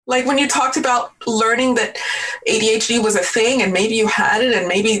Like when you talked about learning that ADHD was a thing and maybe you had it and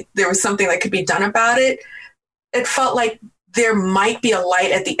maybe there was something that could be done about it, it felt like there might be a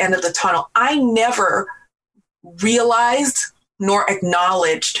light at the end of the tunnel. I never realized nor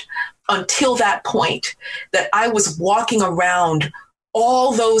acknowledged until that point that I was walking around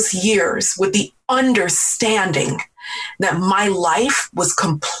all those years with the understanding that my life was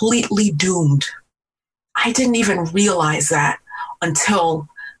completely doomed. I didn't even realize that until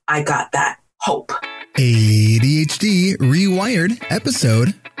I got that hope. ADHD Rewired,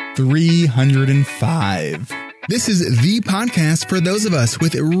 episode 305. This is the podcast for those of us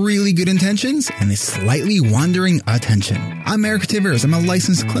with really good intentions and a slightly wandering attention. I'm Eric Tivers. I'm a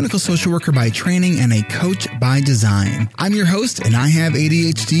licensed clinical social worker by training and a coach by design. I'm your host and I have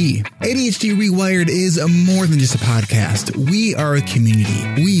ADHD. ADHD Rewired is more than just a podcast. We are a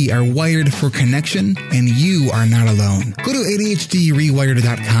community. We are wired for connection and you are not alone. Go to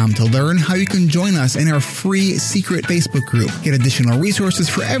ADHDrewired.com to learn how you can join us in our free secret Facebook group. Get additional resources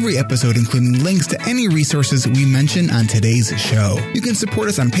for every episode, including links to any resources we mention on today's show. You can support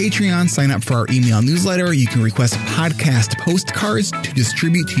us on Patreon, sign up for our email newsletter. You can request podcast postcards to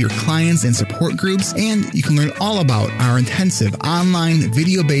distribute to your clients and support groups. And you can learn all about our intensive online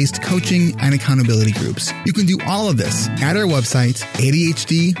video-based coaching and accountability groups. You can do all of this at our website,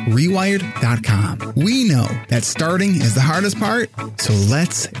 ADHDrewired.com. We know that starting is the hardest part, so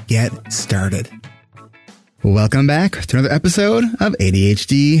let's get started. Welcome back to another episode of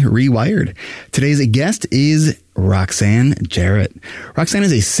ADHD Rewired. Today's guest is Roxanne Jarrett. Roxanne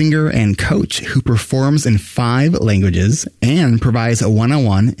is a singer and coach who performs in 5 languages and provides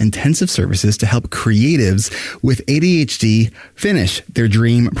one-on-one intensive services to help creatives with ADHD finish their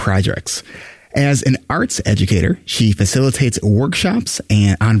dream projects. As an arts educator, she facilitates workshops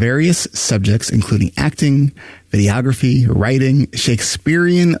on various subjects, including acting, videography, writing,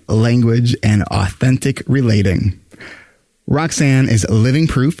 Shakespearean language, and authentic relating. Roxanne is living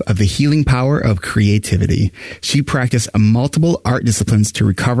proof of the healing power of creativity. She practiced multiple art disciplines to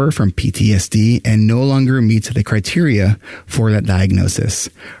recover from PTSD and no longer meets the criteria for that diagnosis.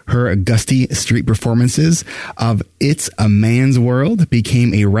 Her gusty street performances of It's a Man's World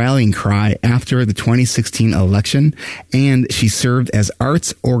became a rallying cry after the 2016 election, and she served as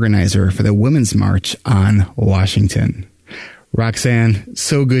arts organizer for the Women's March on Washington. Roxanne,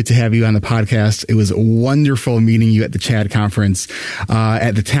 so good to have you on the podcast. It was wonderful meeting you at the CHAD conference,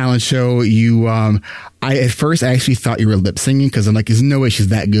 at the talent show. I at first actually thought you were lip singing because I'm like, there's no way she's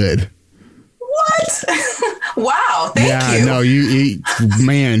that good. What? Wow. Thank you. No, you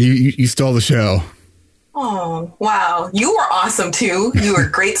stole the show. Oh, wow. You were awesome too. You were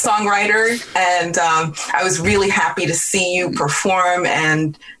a great songwriter. And I was really happy to see you perform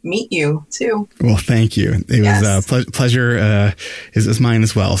and meet you too. Well, thank you. It was a pleasure is mine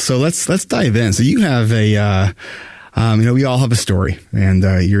as well. So let's dive in. So you have we all have a story, and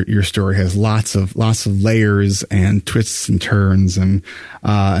your story has lots of layers and twists and turns and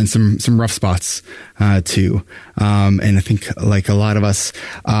some rough spots too. And I think like a lot of us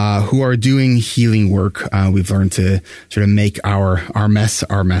who are doing healing work, we've learned to sort of make our mess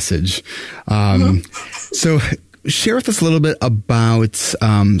our message. So share with us a little bit about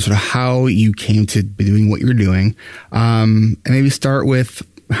sort of how you came to be doing what you're doing, and maybe start with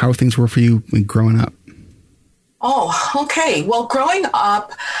how things were for you growing up. Oh, okay. Well, growing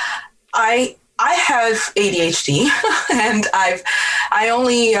up, I have ADHD, and I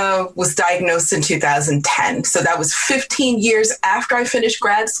only was diagnosed in 2010. So that was 15 years after I finished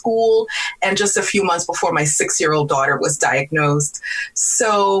grad school and just a few months before my 6-year-old daughter was diagnosed.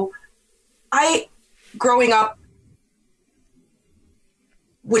 So growing up,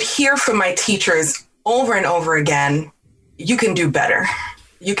 would hear from my teachers over and over again, you can do better.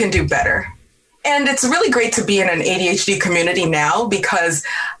 You can do better. And it's really great to be in an ADHD community now because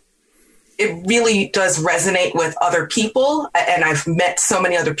it really does resonate with other people. And I've met so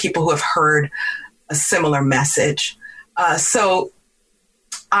many other people who have heard a similar message. So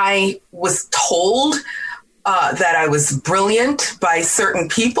I was told that I was brilliant by certain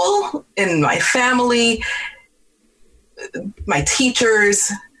people in my family, my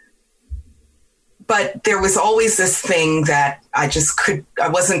teachers. But there was always this thing that I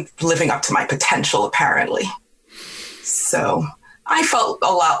wasn't living up to my potential, apparently. So I felt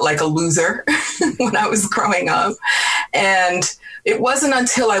a lot like a loser when I was growing up. And it wasn't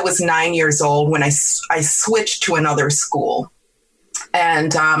until I was 9 years old when I switched to another school.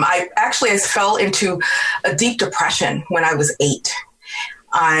 And I fell into a deep depression when I was 8.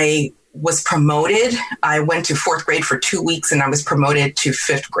 I was promoted. I went to 4th grade for 2 weeks and I was promoted to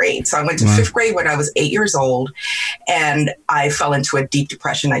 5th grade. So I went to 5th grade when I was 8 years old, and I fell into a deep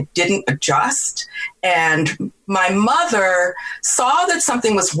depression. I didn't adjust. And my mother saw that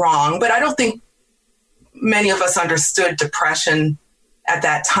something was wrong, but I don't think many of us understood depression at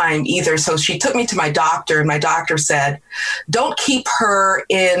that time either. So she took me to my doctor, and my doctor said, don't keep her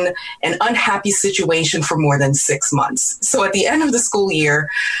in an unhappy situation for more than 6 months. So at the end of the school year,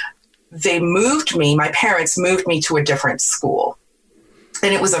 my parents moved me to a different school.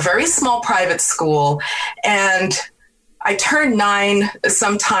 And it was a very small private school. And I turned 9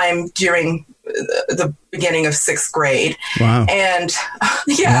 sometime during the beginning of 6th grade. Wow. And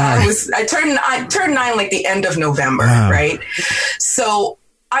I turned 9 like the end of November. Wow. Right. So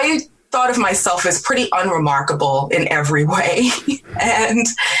I thought of myself as pretty unremarkable in every way. And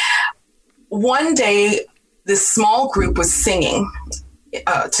one day this small group was singing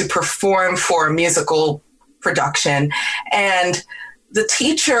to perform for a musical production. And the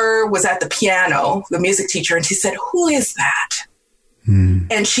teacher was at the piano, the music teacher, and she said, "Who is that?"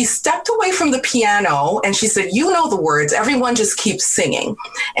 And she stepped away from the piano and she said, "You know the words, everyone just keeps singing."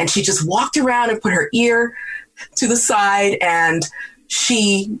 And she just walked around and put her ear to the side, and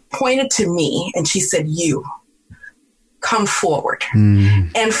she pointed to me and she said, "You, come forward."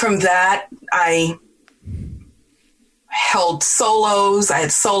 And from that, I held solos. I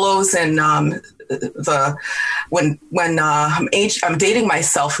had solos in I'm dating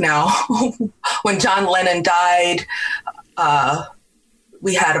myself now. When John Lennon died,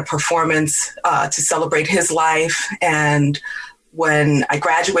 we had a performance to celebrate his life. And when I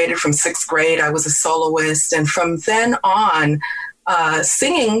graduated from 6th grade, I was a soloist. And from then on,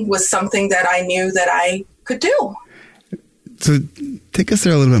 singing was something that I knew that I could do. So take us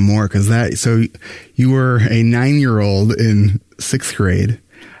there a little bit more, so you were a 9-year-old in 6th grade,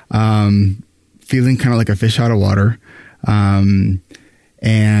 feeling kind of like a fish out of water, and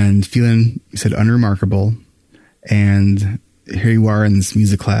feeling, you said, unremarkable. And here you are in this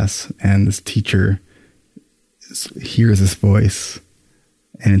music class, and this teacher hears this voice,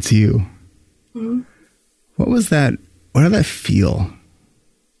 and it's you. Mm-hmm. What was that? What did that feel?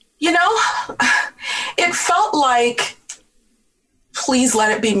 It felt like, please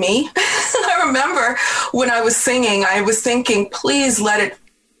let it be me. I remember when I was singing, I was thinking, please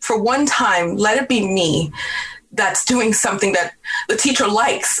for one time, let it be me that's doing something that the teacher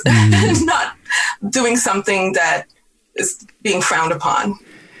likes, and not doing something that is being frowned upon.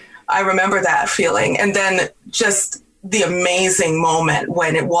 I remember that feeling. And then just the amazing moment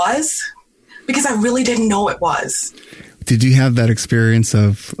when it was, because I really didn't know it was. Did you have that experience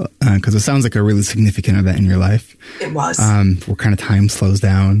of, because it sounds like a really significant event in your life. It was. Where kind of time slows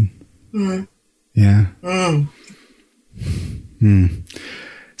down. Mm. Yeah.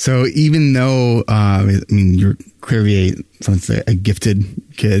 So even though, you're clearly a gifted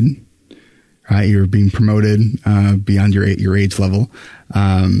kid, right? You're being promoted beyond your age level.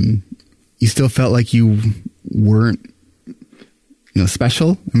 You still felt like you weren't,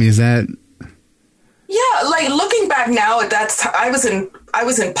 special? Is that... Yeah, like looking back now, I was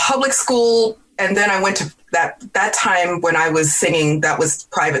in public school, and then I went to that time when I was singing, that was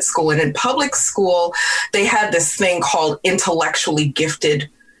private school. And in public school, they had this thing called intellectually gifted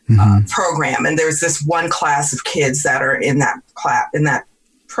program. And there's this one class of kids that are in that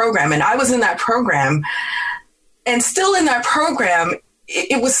program. And I was in that program, and still in that program,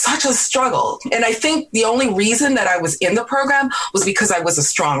 it was such a struggle. And I think the only reason that I was in the program was because I was a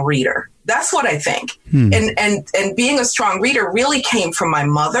strong reader. That's what I think. And being a strong reader really came from my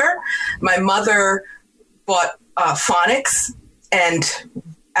mother. My mother bought phonics, and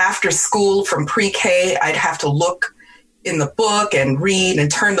after school from pre-K, I'd have to look in the book and read and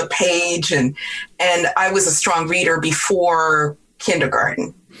turn the page. And I was a strong reader before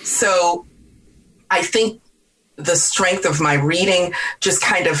kindergarten. So I think the strength of my reading just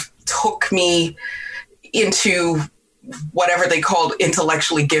kind of took me into whatever they called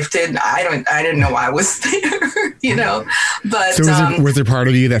intellectually gifted. I didn't know I was there, but. So was there part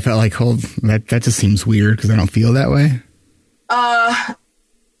of you that felt like, that just seems weird because I don't feel that way?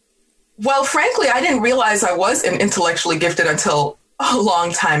 Well, frankly, I didn't realize I was intellectually gifted until a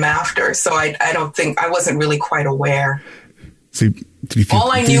long time after. So I don't think I wasn't really quite aware. So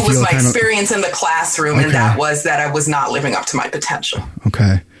all I knew was my experience in the classroom, and that was that I was not living up to my potential.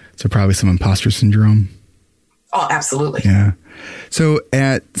 Okay. So probably some imposter syndrome. Oh, absolutely. Yeah. So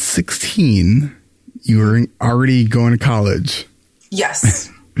at 16, you were already going to college.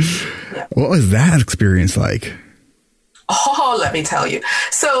 Yes. Yeah. What was that experience like? Oh, let me tell you.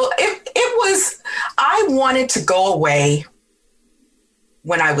 So it was, I wanted to go away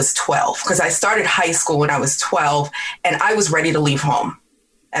when I was 12, because I started high school when I was 12 and I was ready to leave home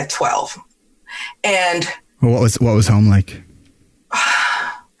at 12. And what was home like?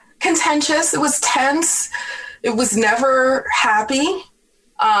 Contentious. It was tense. It was never happy.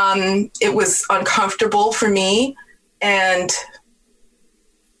 It was uncomfortable for me. And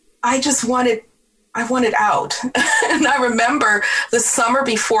I wanted out. And I remember the summer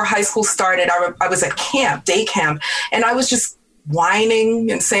before high school started, I was at camp, day camp, and I was just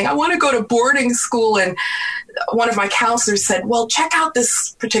whining and saying, I want to go to boarding school. And one of my counselors said, well, check out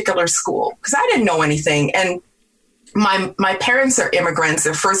this particular school, because I didn't know anything. And my parents are immigrants.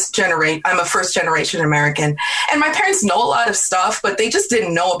 They're I'm a first generation American, and my parents know a lot of stuff, but they just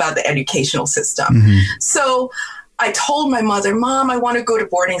didn't know about the educational system. Mm-hmm. So I told my mother, Mom, I want to go to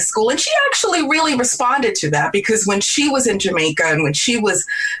boarding school. And she actually really responded to that, because when she was in Jamaica and when she was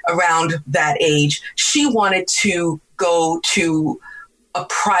around that age, she wanted to go to a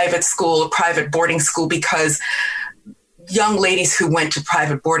private school, a private boarding school, because young ladies who went to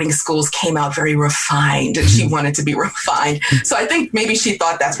private boarding schools came out very refined, and she wanted to be refined. So I think maybe she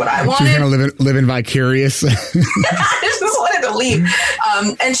thought that's what I wanted. She's going to live in vicarious. I just wanted to leave.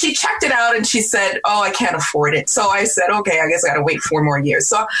 And she checked it out and she said, oh, I can't afford it. So I said, okay, I guess I got to wait 4 more years.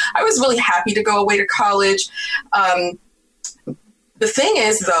 So I was really happy to go away to college. The thing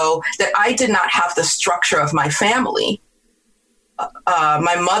is, though, that I did not have the structure of my family.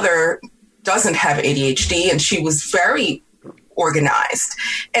 My mother doesn't have ADHD, and she was very organized.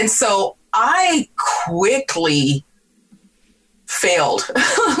 And so I quickly failed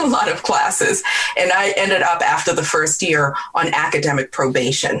a lot of classes, and I ended up after the first year on academic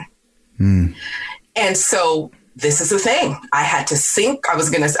probation. Mm. And so this is the thing. I had to sink. I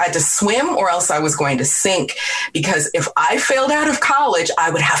had to swim, or else I was going to sink, because if I failed out of college,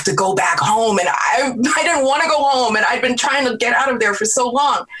 I would have to go back home, and I didn't want to go home, and I'd been trying to get out of there for so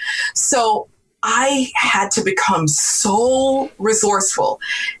long. So I had to become so resourceful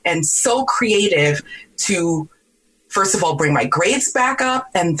and so creative to, first of all, bring my grades back up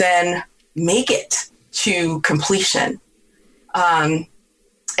and then make it to completion.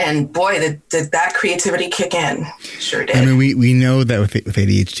 And boy, did that creativity kick in. Sure did. I mean, we know that with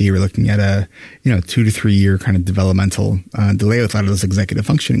ADHD, we're looking at a 2 to 3 year kind of developmental delay with a lot of those executive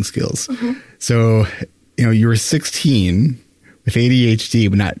functioning skills. Mm-hmm. So, you were 16 with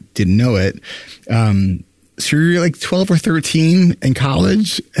ADHD, but didn't know it. So you're like 12 or 13 in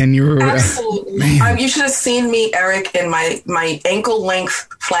college, and you were absolutely. You should have seen me, Eric, in my ankle length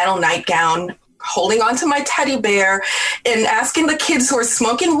flannel nightgown, holding onto my teddy bear and asking the kids who are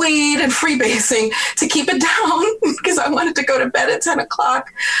smoking weed and freebasing to keep it down, because I wanted to go to bed at 10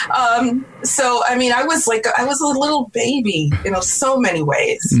 o'clock. So, I mean, I was a little baby in so many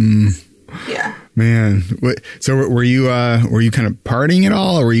ways. Mm. Yeah, man. So were you kind of partying at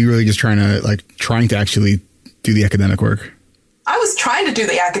all, or were you really just trying to actually do the academic work? I was trying to do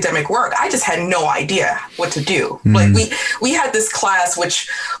the academic work. I just had no idea what to do. Mm. Like we had this class, which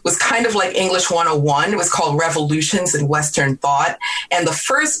was kind of like English 101. It was called Revolutions in Western Thought. And the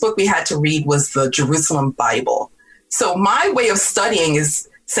first book we had to read was the Jerusalem Bible. So my way of studying is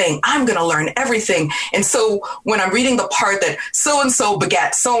saying, I'm going to learn everything. And so when I'm reading the part that so-and-so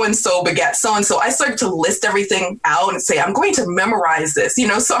begat so-and-so begat so-and-so, I started to list everything out and say, I'm going to memorize this,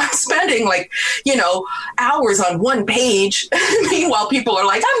 so I'm spending hours on one page. Meanwhile, people are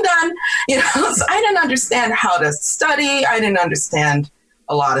like, I'm done. So I didn't understand how to study. I didn't understand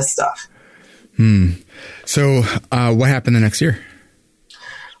a lot of stuff. So what happened the next year?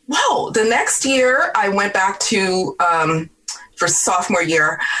 Well, the next year I went back to, for sophomore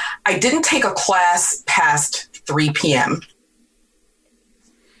year, I didn't take a class past 3 p.m.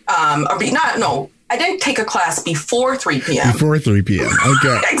 I didn't take a class before 3 p.m. Before 3 p.m.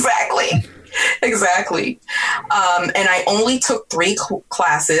 Okay. Exactly. And I only took 3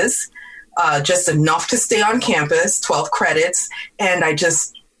 classes, just enough to stay on campus, 12 credits. And I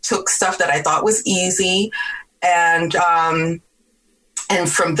just took stuff that I thought was easy. And from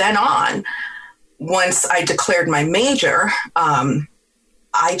then on, once I declared my major,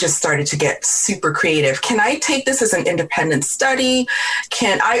 I just started to get super creative. Can I take this as an independent study?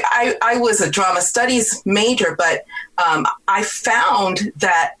 I was a drama studies major, but I found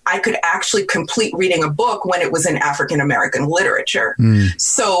that I could actually complete reading a book when it was in African-American literature. Mm.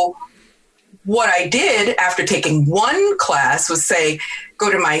 So what I did after taking 1 class was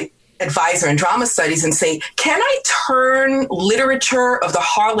go to my advisor in drama studies and say, can I turn literature of the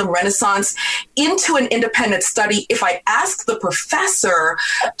Harlem Renaissance into an independent study if I ask the professor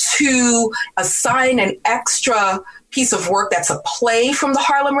to assign an extra piece of work that's a play from the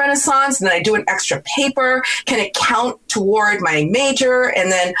Harlem Renaissance, and then I do an extra paper. Can it count toward my major?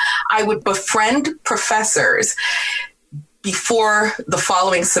 And then I would befriend professors before the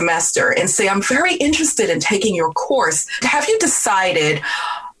following semester and say, I'm very interested in taking your course. Have you decided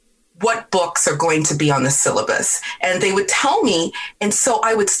what books are going to be on the syllabus? And they would tell me. And so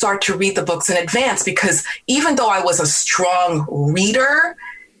I would start to read the books in advance, because even though I was a strong reader,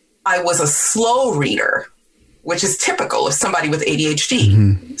 I was a slow reader, which is typical of somebody with ADHD.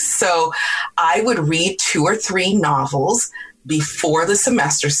 Mm-hmm. So I would read 2 or 3 novels before the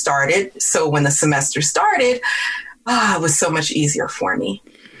semester started. So when the semester started, it was so much easier for me.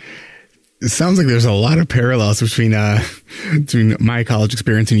 It sounds like there's a lot of parallels between my college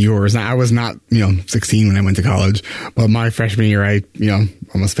experience and yours. Now, I was not, 16 when I went to college, but my freshman year, I,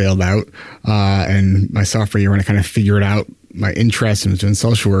 almost failed out. And my sophomore year, when I kind of figured out my interest and was doing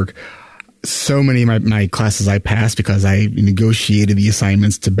social work, so many of my classes I passed because I negotiated the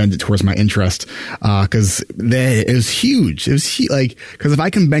assignments to bend it towards my interest. Cause it was huge. It was cause if I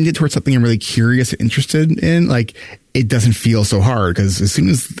can bend it towards something I'm really curious and interested in, it doesn't feel so hard. Cause as soon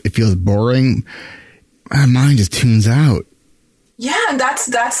as it feels boring, my mind just tunes out. Yeah, and that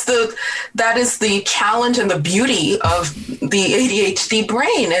is the challenge and the beauty of the ADHD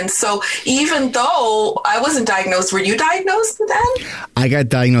brain. And so even though I wasn't diagnosed, were you diagnosed then? I got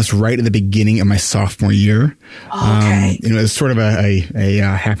diagnosed right at the beginning of my sophomore year. Okay. It was sort of a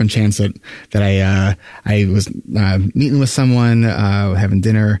happen chance that I was meeting with someone, having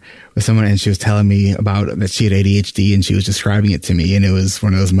dinner with someone, and she was telling me about that she had ADHD, and she was describing it to me, and it was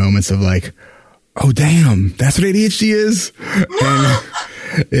one of those moments of like, oh, damn, that's what ADHD is. And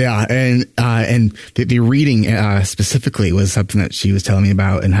yeah. And the reading, specifically was something that she was telling me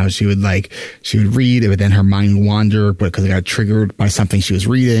about, and how she would read, but then her mind would wander because it got triggered by something she was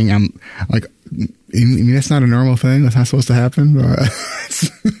reading. I'm like, you mean that's not a normal thing? That's not supposed to happen? I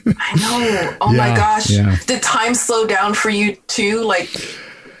know. Oh my gosh. Yeah. Did time slow down for you too?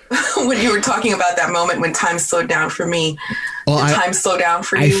 When you were talking about that moment when time slowed down for me, time slow down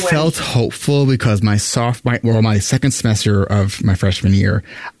for you? I felt hopeful because my second semester of my freshman year,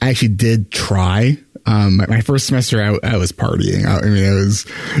 I actually did try. My first semester, I was partying.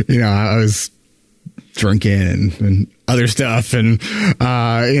 I was drinking and other stuff, and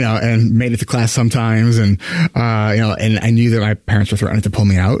and made it to class sometimes, and and I knew that my parents were threatening to pull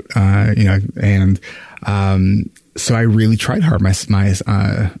me out, so I really tried hard my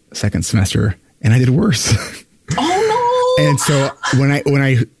second semester, and I did worse. Oh no! And so when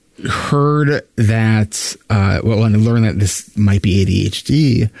I heard that, when I learned that this might be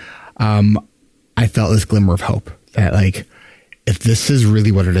ADHD, I felt this glimmer of hope that if this is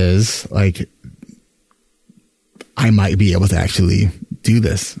really what it is, I might be able to actually do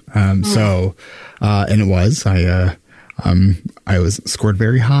this. And it was, I was scored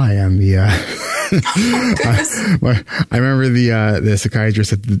very high on the, I remember the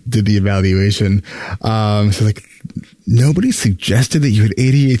psychiatrist that did the evaluation. So nobody suggested that you had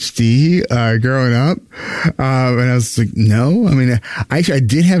ADHD, growing up. And I was like, no, I mean, I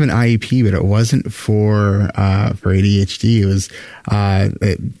did have an IEP, but it wasn't for ADHD. It was,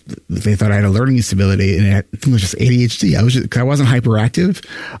 they thought I had a learning disability, and I think it was just ADHD. I wasn't hyperactive.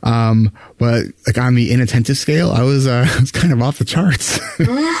 But on the inattentive scale, I was kind of off the charts.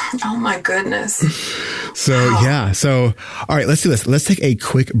 Oh my goodness. So, wow. Yeah. So, all right, let's do this. Let's take a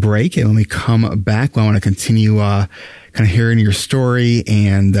quick break. And when we come back, I want to continue, kind of hearing your story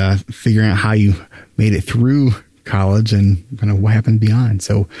and, figuring out how you made it through college and kind of what happened beyond.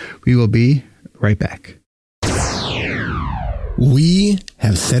 So we will be right back. We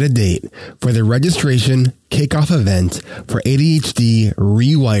have set a date for the registration kickoff event for ADHD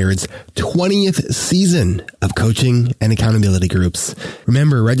Rewired's 20th season of coaching and accountability groups.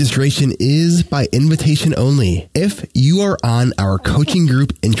 Remember, registration is by invitation only. If you are on our coaching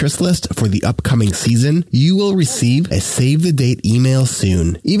group interest list for the upcoming season, you will receive a save the date email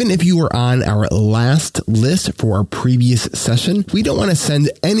soon. Even if you were on our last list for our previous session, we don't want to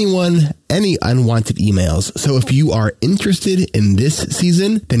send anyone any unwanted emails. So if you are interested in this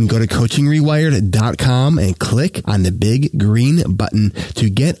season, then go to coachingrewired.com and click on the big green button to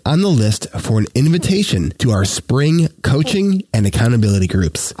get on the list for an invitation to our spring coaching and accountability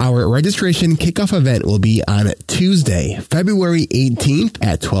groups. Our registration kickoff event will be on Tuesday, February 18th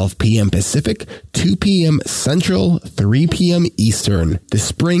at 12 p.m. Pacific, 2 p.m. Central, 3 p.m. Eastern. The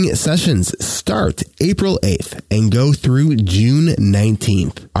spring sessions start April 8th and go through June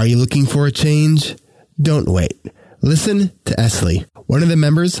 19th. Are you looking for a change? Don't wait. Listen to Esley, one of the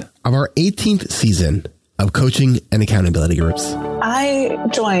members of our 18th season of coaching and accountability groups. I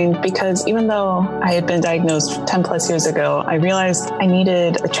joined because even though I had been diagnosed 10 plus years ago, I realized I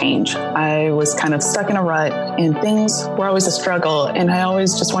needed a change. I was kind of stuck in a rut and things were always a struggle. And I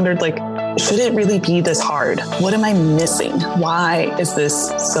always just wondered, like, should it really be this hard? What am I missing? Why is this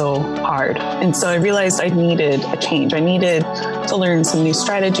so hard? And so I realized I needed a change. I needed to learn some new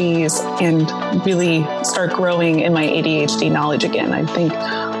strategies and really start growing in my ADHD knowledge again. I think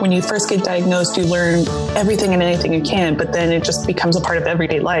when you first get diagnosed, you learn everything and anything you can, but then it just becomes a part of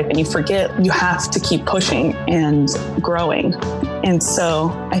everyday life and you forget you have to keep pushing and growing. And so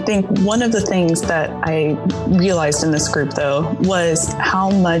I think one of the things that I realized in this group, though, was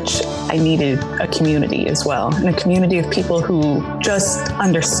how much I needed a community as well, and a community of people who just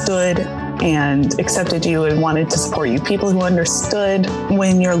understood and accepted you and wanted to support you. People who understood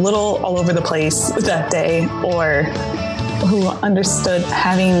when you're a little all over the place that day, or who understood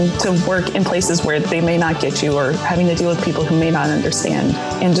having to work in places where they may not get you, or having to deal with people who may not understand,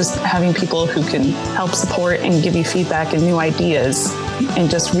 and just having people who can help support and give you feedback and new ideas and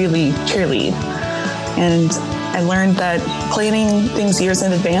just really cheerlead. And I learned that planning things years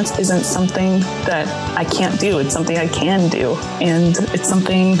in advance isn't something that I can't do. It's something I can do. And it's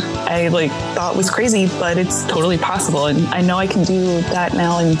something I thought was crazy, but it's totally possible. And I know I can do that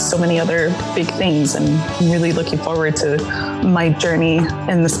now and so many other big things. And I'm really looking forward to my journey,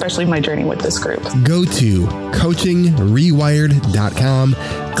 and especially my journey with this group. Go to coachingrewired.com,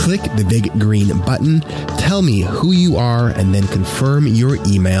 click the big green button, tell me who you are, and then confirm your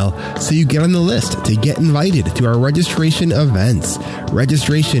email so you get on the list to get invited to our registration events.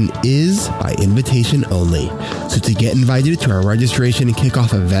 Registration is by invitation only. So to get invited to our registration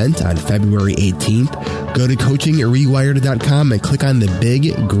kickoff event on February 18th, go to coachingrewired.com and click on the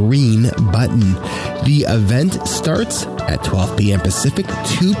big green button. The event starts at 12 p.m. Pacific,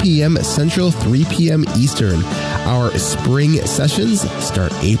 2 p.m. Central, 3 p.m. Eastern. Our spring sessions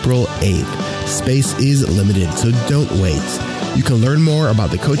start April 8th. Space is limited, so don't wait. You can learn more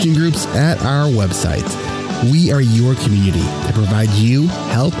about the coaching groups at our website. We are your community to provide you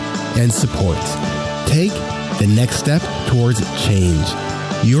help and support. Take the next step towards change.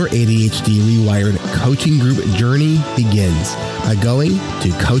 Your ADHD Rewired coaching group journey begins by going to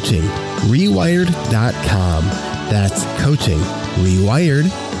coachingrewired.com. That's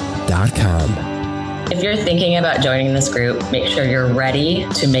coachingrewired.com. If you're thinking about joining this group, make sure you're ready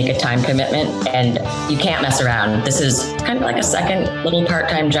to make a time commitment, and you can't mess around. This is kind of like a second little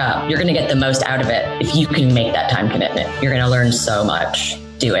part-time job. You're going to get the most out of it if you can make that time commitment. You're going to learn so much.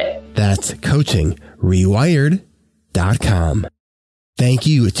 Do it. That's coachingrewired.com. Thank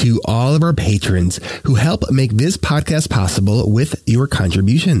you to all of our patrons who help make this podcast possible with your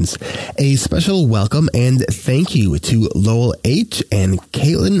contributions. A special welcome and thank you to Lowell H. and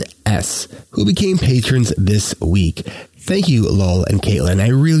Caitlin S., who became patrons this week. Thank you, Lowell and Caitlin. I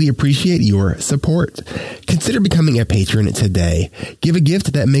really appreciate your support. Consider becoming a patron today. Give a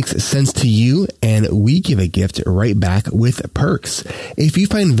gift that makes sense to you, and we give a gift right back with perks. If you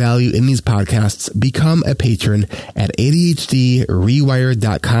find value in these podcasts, become a patron at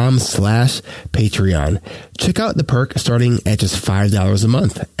ADHDrewired.com/Patreon. Check out the perk starting at just $5 a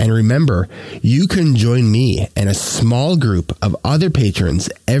month. And remember, you can join me and a small group of other patrons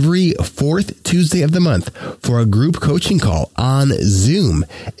every fourth Tuesday of the month for a group coaching call on Zoom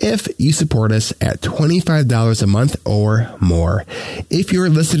if you support us at $25 a month or more. If you're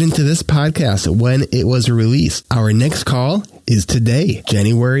listening to this podcast when it was released, our next call is today,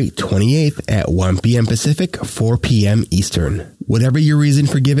 January 28th at 1 p.m. Pacific, 4 p.m. Eastern. Whatever your reason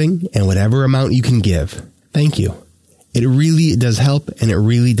for giving and whatever amount you can give, thank you. It really does help, and it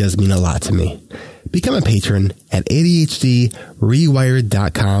really does mean a lot to me. Become a patron at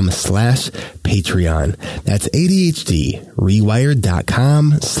ADHDrewired.com/Patreon. That's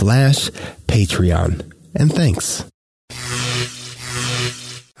ADHDrewired.com/Patreon. And thanks.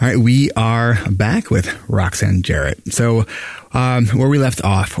 All right, we are back with Roxanne Jarrett. So, where we left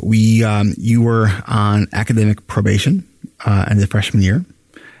off, you were on academic probation in the freshman year,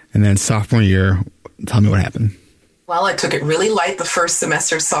 and then sophomore year. Tell me what happened. Well, I took it really light the first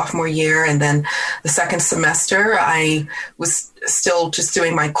semester, sophomore year, and then the second semester, I was still just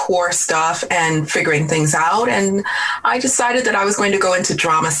doing my core stuff and figuring things out. And I decided that I was going to go into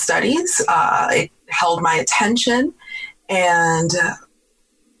drama studies. It held my attention, and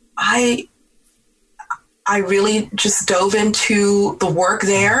I really just dove into the work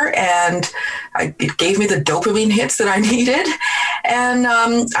there, and it gave me the dopamine hits that I needed. And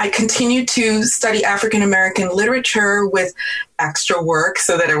I continued to study African-American literature with extra work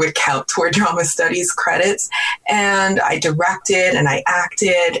so that it would count toward drama studies credits. And I directed and I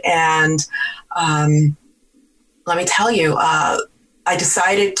acted. And let me tell you, I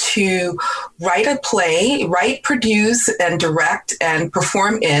decided to write, produce, and direct and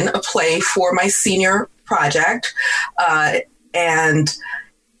perform in a play for my senior project. And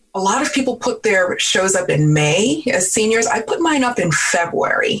a lot of people put their shows up in May as seniors. I put mine up in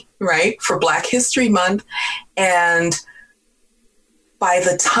February, right, for Black History Month. And by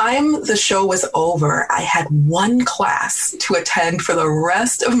the time the show was over, I had one class to attend for the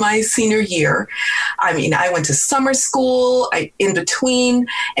rest of my senior year. I mean, I went to summer school in between.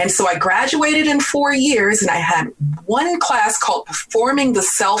 And so I graduated in 4 years, and I had one class called Performing the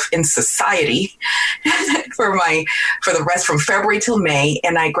Self in Society for the rest from February till May.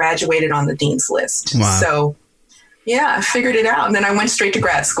 And I graduated on the dean's list. Wow. So yeah, I figured it out. And then I went straight to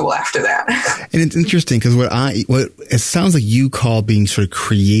grad school after that. And it's interesting because what it sounds like you call being sort of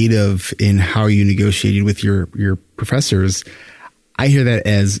creative in how you negotiated with your professors. I hear that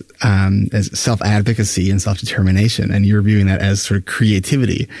as self-advocacy and self-determination, and you're viewing that as sort of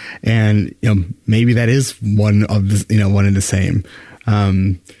creativity. And, maybe that is one and the same.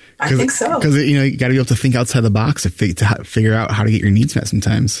 I think so. Because, you got to be able to think outside the box to figure out how to get your needs met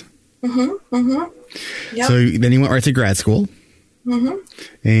sometimes. Mm-hmm. Mm-hmm. Yep. So then you went right to grad school. Mm-hmm.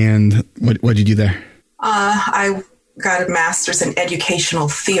 And what did you do there? I got a master's in educational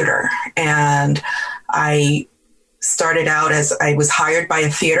theater, and I started out as I was hired by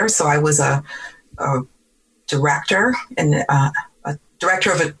a theater. So I was a director and a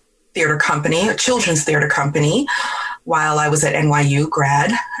director of a theater company, a children's theater company, while I was at NYU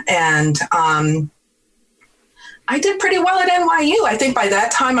grad. And I did pretty well at NYU. I think by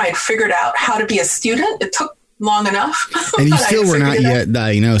that time I'd figured out how to be a student. It took long enough. And you still were not yet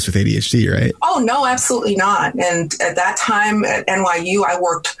diagnosed with ADHD, right? Oh, no, absolutely not. And at that time at NYU, I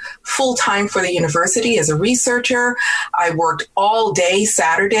worked full time for the university as a researcher. I worked all day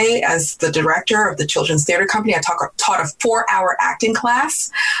Saturday as the director of the children's theater company. I taught a 4-hour acting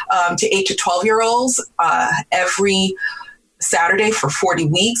class to 8 to 12-year-olds every Saturday for 40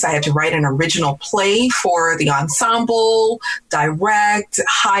 weeks. I had to write an original play for the ensemble, direct,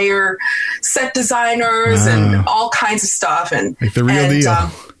 hire set designers, and all kinds of stuff. And like the real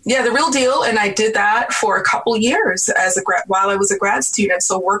deal. Yeah, the real deal. And I did that for a couple years while I was a grad student.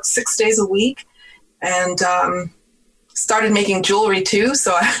 So worked 6 days a week, and started making jewelry too.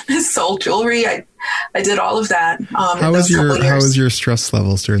 So I sold jewelry. I did all of that. How was your stress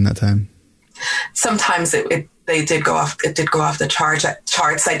levels during that time? Sometimes it did go off the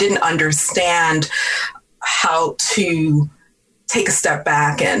charts. I didn't understand how to take a step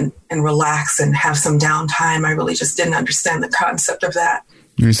back and relax and have some downtime. I really just didn't understand the concept of that.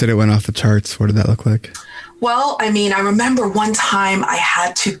 You said it went off the charts. What did that look like? Well, I mean, I remember one time I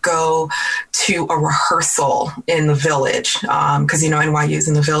had to go to a rehearsal in the village because, NYU is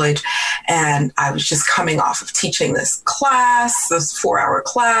in the village. And I was just coming off of teaching this 4-hour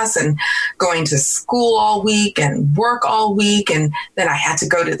class, and going to school all week and work all week. And then I had to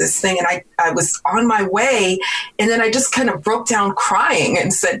go to this thing, and I was on my way. And then I just kind of broke down crying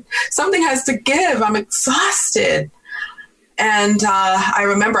and said, something has to give. I'm exhausted. And I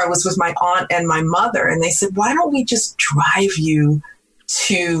remember I was with my aunt and my mother, and they said, why don't we just drive you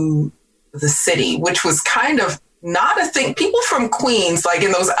to the city, which was kind of not a thing. People from Queens, like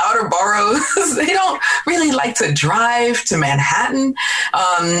in those outer boroughs, they don't really like to drive to Manhattan.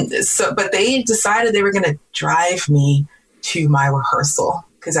 But they decided they were going to drive me to my rehearsal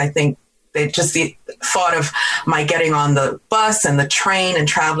because I think the thought of my getting on the bus and the train and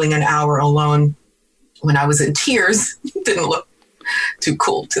traveling an hour alone when I was in tears didn't look too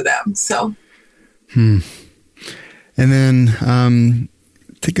cool to them. So, And then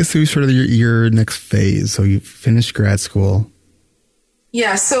take us through sort of your next phase. So you finished grad school.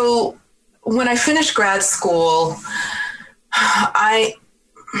 Yeah. So when I finished grad school, I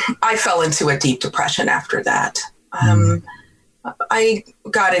fell into a deep depression after that. I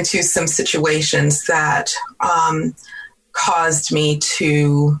got into some situations that caused me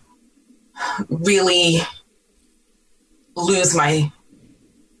to really lose my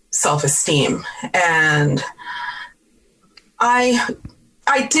self-esteem. And I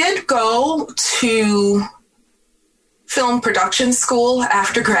did go to film production school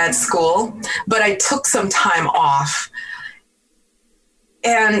after grad school, but I took some time off.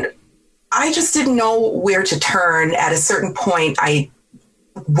 And I just didn't know where to turn. At a certain point,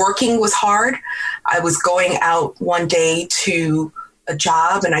 working was hard. I was going out one day to a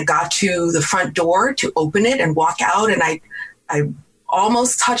job, and I got to the front door to open it and walk out, and I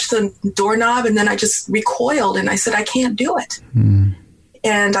almost touched the doorknob, and then I just recoiled, and I said, I can't do it.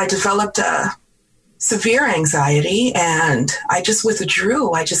 And I developed a severe anxiety, and I just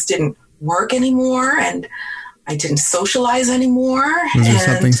withdrew. I just didn't work anymore, and I didn't socialize anymore. Was there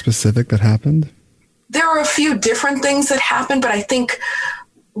something specific that happened? There are a few different things that happened, but I think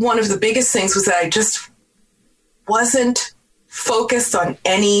one of the biggest things was that I just wasn't focused on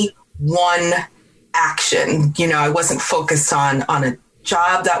any one action. You know, I wasn't focused on a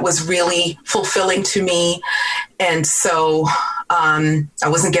job that was really fulfilling to me. And so I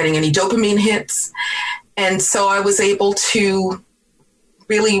wasn't getting any dopamine hits. And so I was able to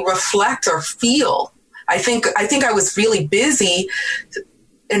really reflect or feel. I think I was really busy.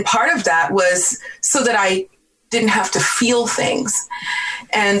 And part of that was so that I didn't have to feel things.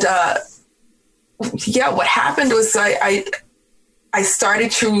 And what happened was I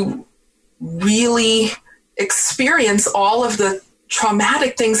started to really experience all of the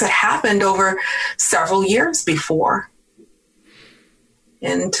traumatic things that happened over several years before.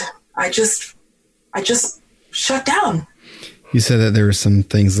 And I just shut down. You said that there were some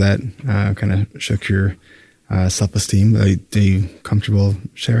things that kind of shook your self-esteem. Are you comfortable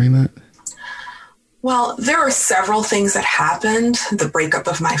sharing that? Well, there are several things that happened. The breakup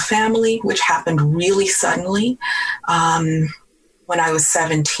of my family, which happened really suddenly when I was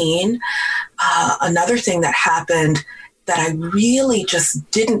 17. Another thing that happened that I really just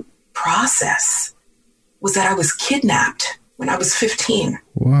didn't process was that I was kidnapped when I was 15.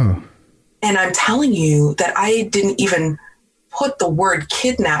 Whoa. And I'm telling you that I didn't even put the word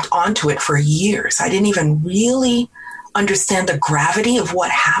kidnapped onto it for years. I didn't even really understand the gravity of what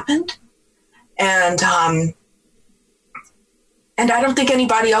happened. And I don't think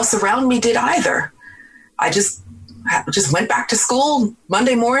anybody else around me did either. I just went back to school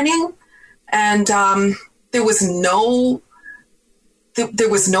Monday morning, and there was no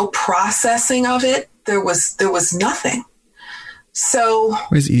processing of it. There was nothing. So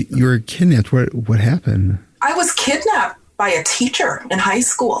you were kidnapped. What happened? I was kidnapped by a teacher in high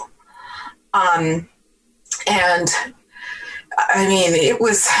school. And I mean, it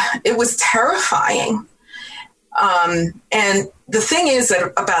was terrifying. And the thing is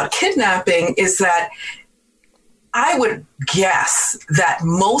that about kidnapping is that I would guess that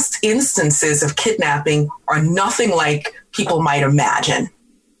most instances of kidnapping are nothing like people might imagine,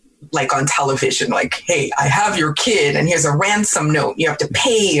 like on television, like, hey, I have your kid and here's a ransom note. You have to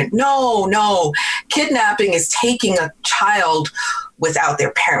pay. No. Kidnapping is taking a child without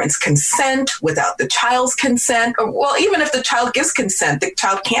their parents' consent, without the child's consent. Or, well, even if the child gives consent, the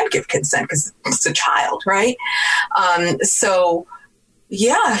child can't give consent because it's a child, right? So,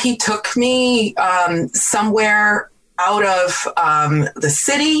 yeah, he took me somewhere out of the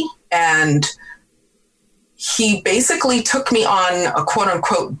city, and he basically took me on a quote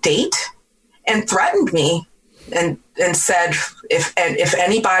unquote date and threatened me and said, if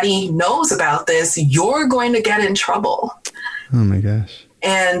anybody knows about this, you're going to get in trouble. Oh my gosh.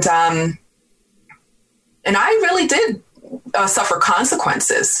 And I really did suffer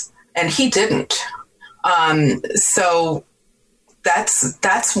consequences, and he didn't. So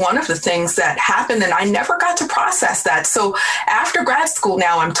that's one of the things that happened, and I never got to process that. So after grad school,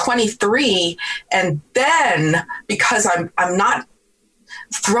 now I'm 23, and then because I'm not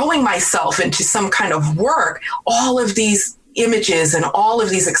throwing myself into some kind of work, all of these images and all of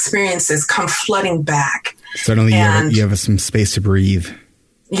these experiences come flooding back. Suddenly you have some space to breathe.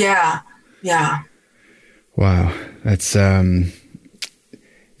 Yeah. Wow. That's,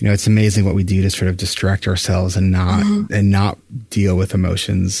 it's amazing what we do to sort of distract ourselves and not deal with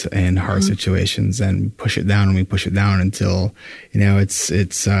emotions and hard situations, and push it down, and we push it down until,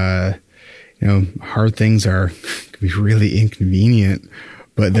 it's hard things can be really inconvenient,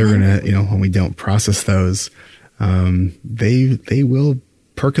 but they're going to, when we don't process those, they will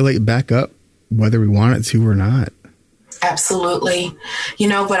percolate back up whether we want it to or not. Absolutely.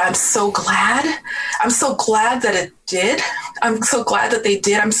 But I'm so glad that it did. I'm so glad that they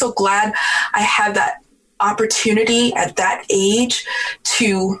did. I'm so glad I had that opportunity at that age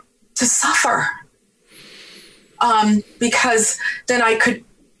to suffer. Because then I could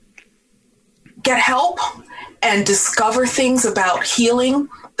get help and discover things about healing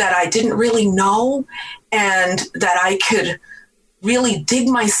that I didn't really know, and that I could really dig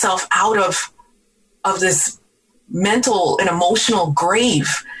myself out of this mental and emotional grave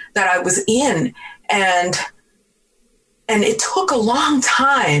that I was in. And it took a long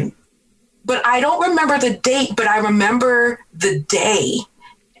time, but I don't remember the date, but I remember the day.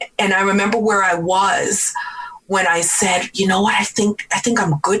 And I remember where I was when I said, you know what, I think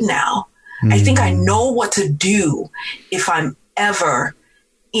I'm good now. I think I know what to do if I'm ever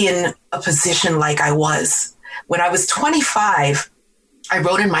in a position like I was. When I was 25, I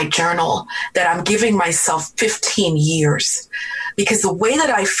wrote in my journal that I'm giving myself 15 years because the way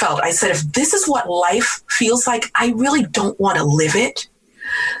that I felt, I said, if this is what life feels like, I really don't want to live it,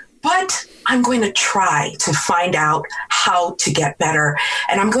 but I'm going to try to find out how to get better.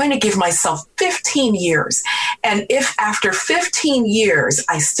 And I'm going to give myself 15 years. And if after 15 years,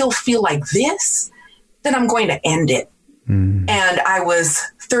 I still feel like this, then I'm going to end it. And I was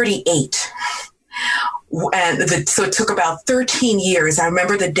 38. And so it took about 13 years. I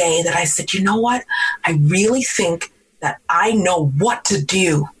remember the day that I said, you know what? I really think that I know what to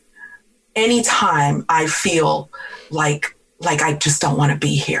do anytime I feel like I just don't want to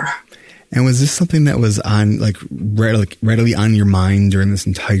be here. And was this something that was on readily on your mind during this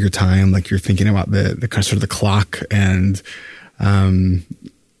entire time? Like you're thinking about the kind of sort of the clock and,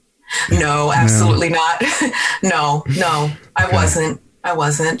 no, absolutely not. No, I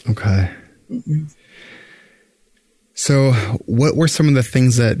wasn't. Okay. Mm-mm. So what were some of the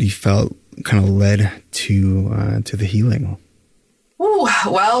things that you felt kind of led to the healing? Ooh,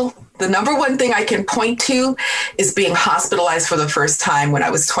 well, the number one thing I can point to is being hospitalized for the first time when I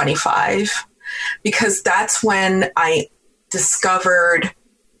was 25, because that's when I discovered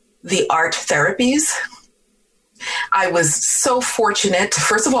the art therapies. I was so fortunate to,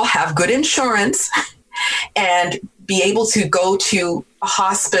 first of all, have good insurance and be able to go to a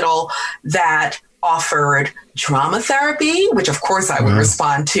hospital that offered drama therapy, which of course I would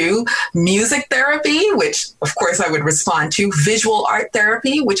respond to, music therapy, which of course I would respond to, visual art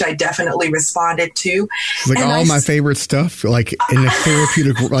therapy, which I definitely responded to. Like and all my favorite stuff, like in the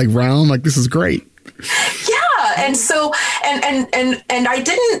therapeutic realm, like this is great. Yeah. And so, and I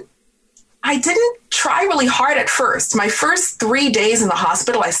didn't try really hard at first. My first 3 days in the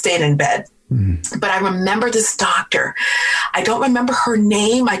hospital, I stayed in bed. But I remember this doctor. I don't remember her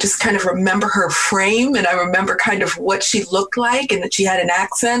name. I just kind of remember her frame, and I remember kind of what she looked like and that she had an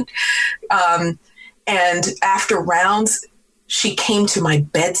accent. And after rounds, she came to my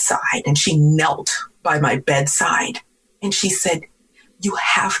bedside and she knelt by my bedside. And she said, "You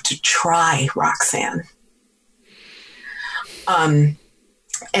have to try, Roxanne." And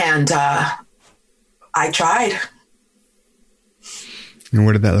I tried. And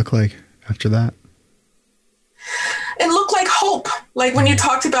what did that look like after that? It looked like hope. Like when you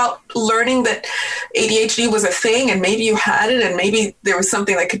talked about learning that ADHD was a thing and maybe you had it and maybe there was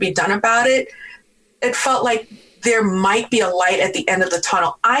something that could be done about it, it felt like there might be a light at the end of the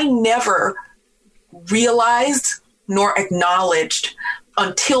tunnel. I never realized nor acknowledged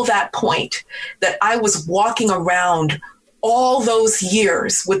until that point that I was walking around all those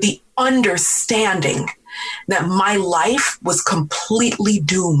years with the understanding that my life was completely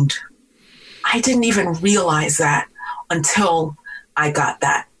doomed. I didn't even realize that until I got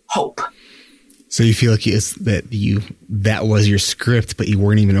that hope. So you feel like that was your script, but you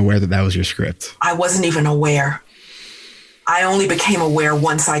weren't even aware that that was your script. I wasn't even aware. I only became aware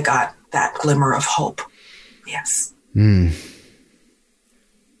once I got that glimmer of hope. Yes.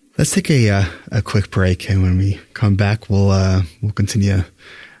 Let's take a quick break, and when we come back, we'll continue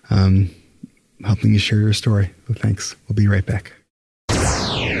helping you share your story. So thanks. We'll be right back.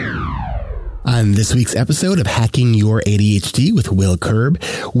 On this week's episode of Hacking Your ADHD with Will Curb,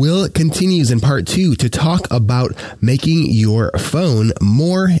 Will continues in part 2 to talk about making your phone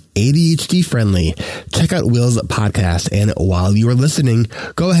more ADHD friendly. Check out Will's podcast, and while you are listening,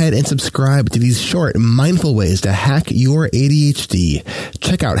 go ahead and subscribe to these short, mindful ways to hack your ADHD.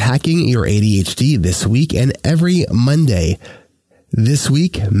 Check out Hacking Your ADHD this week and every Monday. This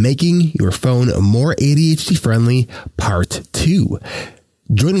week, Making Your Phone More ADHD Friendly, Part 2.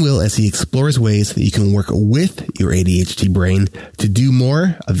 Join Will as he explores ways that you can work with your ADHD brain to do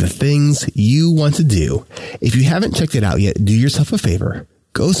more of the things you want to do. If you haven't checked it out yet, do yourself a favor.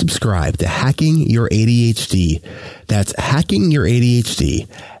 Go subscribe to Hacking Your ADHD. That's Hacking Your ADHD.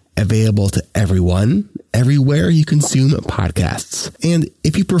 Available to everyone, everywhere you consume podcasts. And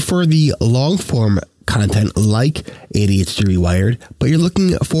if you prefer the long form content like ADHD Rewired, but you're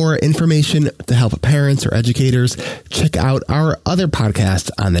looking for information to help parents or educators, check out our other podcast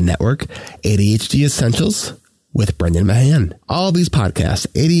on the network, ADHD Essentials with Brendan Mahan. All these podcasts,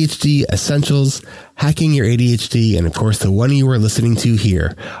 ADHD Essentials, Hacking Your ADHD, and of course the one you are listening to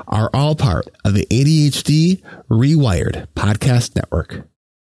here, are all part of the ADHD Rewired podcast network.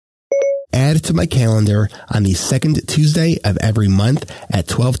 Add to my calendar on the second Tuesday of every month at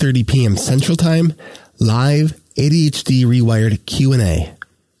 12:30 p.m. Central Time, live ADHD Rewired Q&A.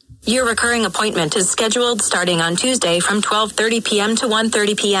 Your recurring appointment is scheduled starting on Tuesday from 12:30 p.m. to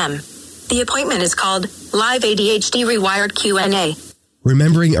 1:30 p.m. The appointment is called Live ADHD Rewired Q&A.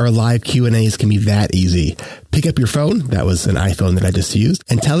 Remembering our live Q&As can be that easy. Pick up your phone, that was an iPhone that I just used,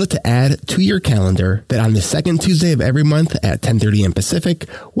 and tell it to add to your calendar that on the second Tuesday of every month at 10:30 a.m. Pacific,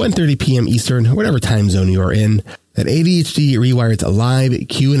 1:30 p.m. Eastern, whatever time zone you are in, that ADHD Rewired's live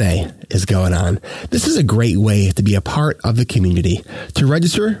Q&A is going on. This is a great way to be a part of the community. To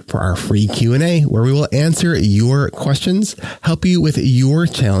register for our free Q&A, where we will answer your questions, help you with your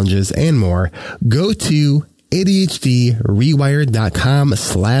challenges, and more, go to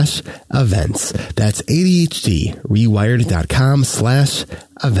ADHDrewired.com/events. That's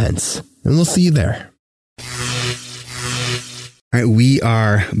ADHDrewired.com/events. And we'll see you there. All right, we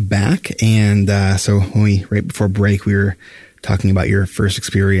are back. And so right before break, we were talking about your first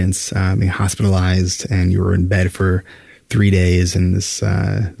experience being hospitalized, and you were in bed for 3 days. And this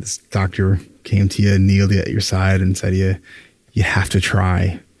doctor came to you, kneeled at your side, and said, you have to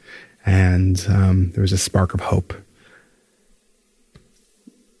try. And there was a spark of hope.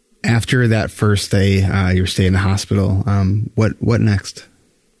 After that first day, your stay in the hospital, what next?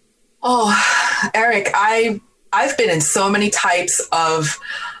 Oh, Eric, I've been in so many types of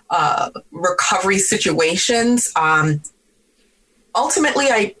recovery situations. Ultimately,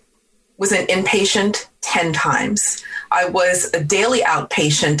 I was an inpatient 10 times. I was a daily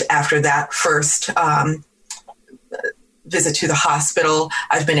outpatient after that first visit to the hospital.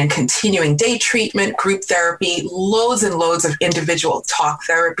 I've been in continuing day treatment, group therapy, loads and loads of individual talk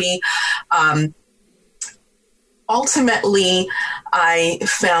therapy. Ultimately, I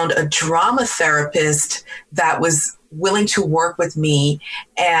found a drama therapist that was willing to work with me.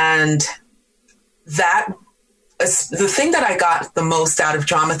 And the thing that I got the most out of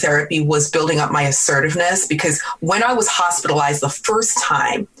drama therapy was building up my assertiveness, because when I was hospitalized the first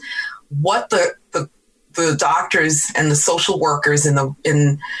time, what the doctors and the social workers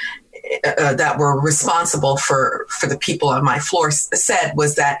that were responsible for the people on my floor said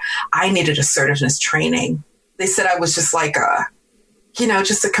was that I needed assertiveness training. They said I was just like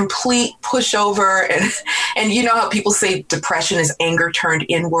just a complete pushover. And you know how people say depression is anger turned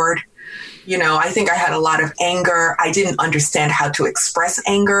inward. I think I had a lot of anger. I didn't understand how to express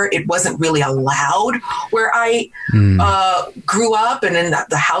anger. It wasn't really allowed where I grew up and in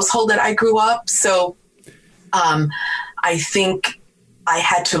the household that I grew up. So I think I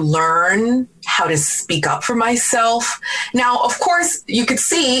had to learn how to speak up for myself. Now, of course, you could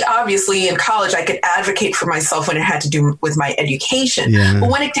see, obviously, in college, I could advocate for myself when it had to do with my education. Yeah.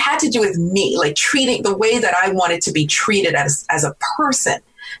 But when it had to do with me, like treating the way that I wanted to be treated as a person,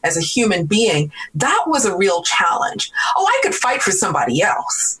 as a human being, that was a real challenge. Oh, I could fight for somebody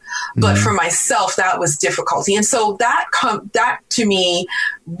else, but for myself, that was difficulty. And so that to me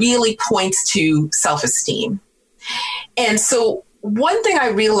really points to self-esteem. And so one thing I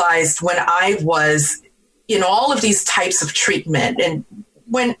realized when I was in all of these types of treatment, and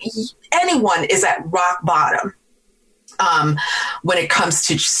when anyone is at rock bottom, when it comes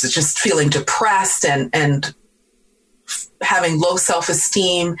to just feeling depressed and having low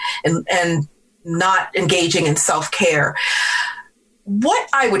self-esteem and not engaging in self-care, what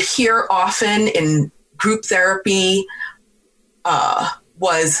I would hear often in group therapy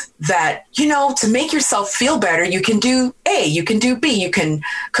was that, to make yourself feel better, you can do A, you can do B, you can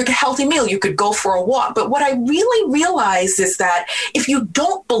cook a healthy meal, you could go for a walk. But what I really realized is that if you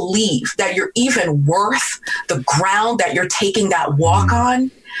don't believe that you're even worth the ground that you're taking that walk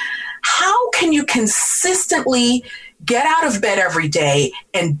on, how can you consistently get out of bed every day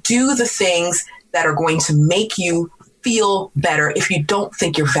and do the things that are going to make you feel better if you don't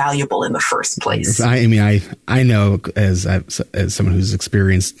think you're valuable in the first place? I know as someone who's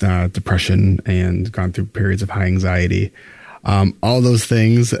experienced depression and gone through periods of high anxiety, all those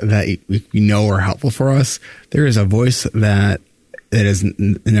things that we know are helpful for us. There is a voice that is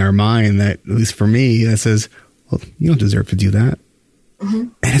in our mind that, at least for me, that says, well, you don't deserve to do that.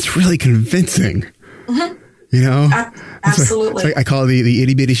 And it's really convincing. Absolutely. It's like I call it the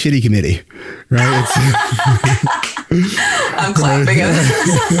itty bitty shitty committee, right? I'm clapping at it.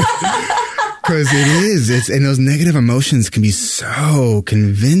 Because it is. And those negative emotions can be so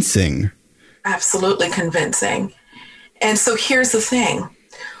convincing. Absolutely convincing. And so here's the thing.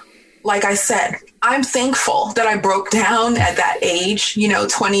 Like I said, I'm thankful that I broke down at that age,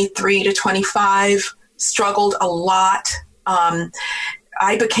 23 to 25, struggled a lot.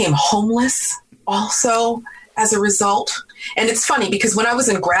 I became homeless also as a result. And it's funny because when I was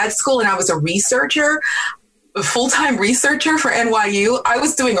in grad school and I was a researcher, a full-time researcher for NYU, I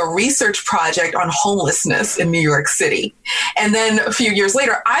was doing a research project on homelessness in New York City. And then a few years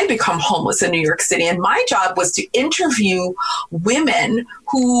later, I become homeless in New York City. And my job was to interview women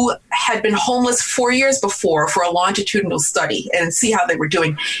who had been homeless 4 years before for a longitudinal study and see how they were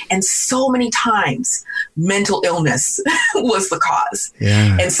doing. And so many times, mental illness was the cause.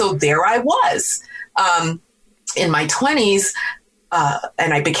 Yeah. And so there I was in my 20s,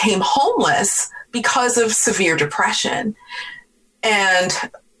 and I became homeless because of severe depression. And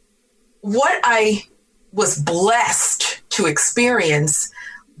what I was blessed to experience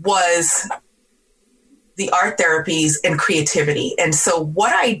was the art therapies and creativity. And so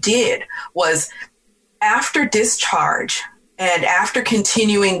what I did was, after discharge and after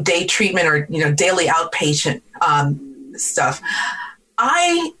continuing day treatment or, daily outpatient stuff,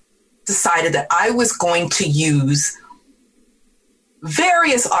 I decided that I was going to use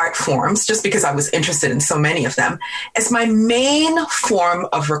various art forms, just because I was interested in so many of them, as my main form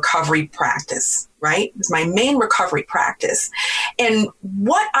of recovery practice, right? It's my main recovery practice. And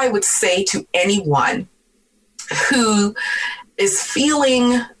what I would say to anyone who is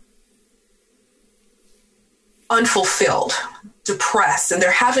feeling unfulfilled, depressed, and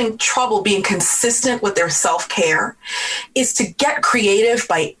they're having trouble being consistent with their self-care is to get creative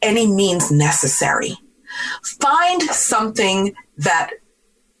by any means necessary. Find something that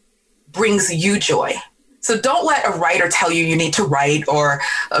brings you joy. So don't let a writer tell you need to write, or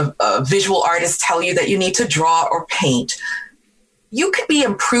a visual artist tell you that you need to draw or paint. You could be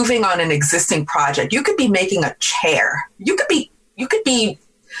improving on an existing project. You could be making a chair. You could be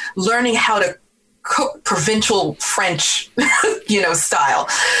learning how to cook provincial French, style.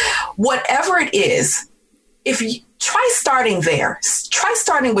 Whatever it is, if you try starting there, try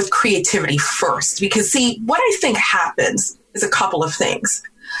starting with creativity first, because see, what I think happens is a couple of things.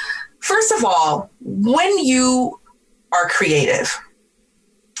 First of all, when you are creative,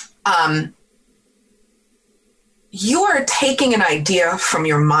 you are taking an idea from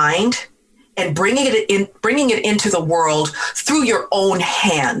your mind and bringing it into the world through your own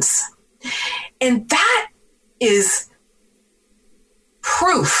hands. And that is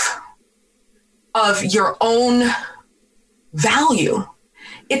proof of your own value.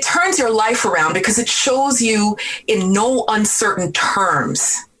 It turns your life around because it shows you in no uncertain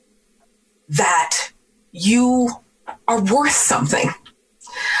terms that you are worth something.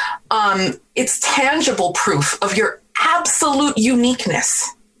 It's tangible proof of your absolute uniqueness,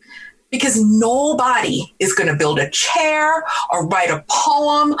 because nobody is going to build a chair or write a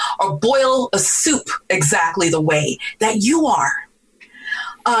poem or boil a soup exactly the way that you are.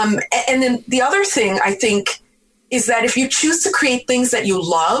 And then the other thing I think is that if you choose to create things that you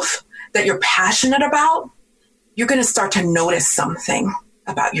love, that you're passionate about, you're going to start to notice something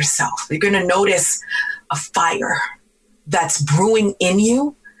about yourself. You're going to notice a fire that's brewing in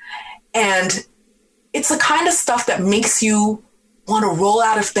you. And it's the kind of stuff that makes you want to roll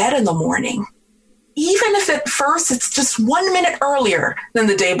out of bed in the morning, even if at first it's just 1 minute earlier than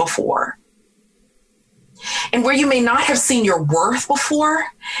the day before. And where you may not have seen your worth before,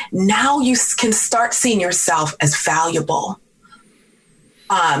 now you can start seeing yourself as valuable,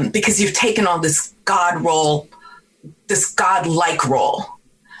 because you've taken on this God role, this God-like role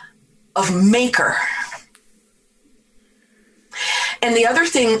of maker. And the other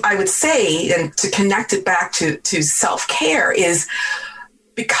thing I would say, and to connect it back to self-care, is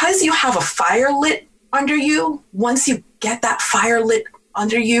because you have a fire lit under you, once you get that fire lit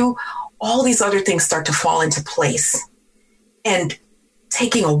under you, all these other things start to fall into place. And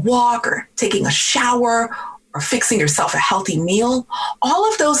taking a walk or taking a shower or fixing yourself a healthy meal,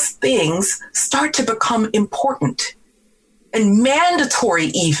 all of those things start to become important and mandatory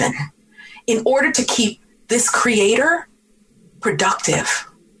even, in order to keep this creator productive.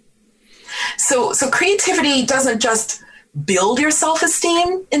 So creativity doesn't just build your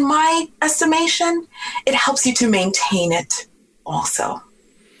self-esteem, in my estimation, it helps you to maintain it also.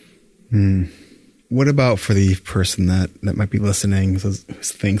 What about for the person that might be listening who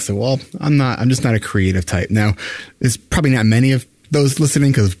thinks, well, I'm just not a creative type. Now, there's probably not many of those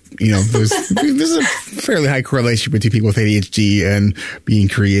listening, because, there's a fairly high correlation between people with ADHD and being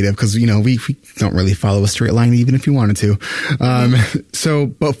creative, because, we don't really follow a straight line, even if you wanted to.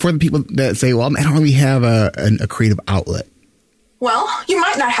 But for the people that say, well, I don't really have a creative outlet. Well, you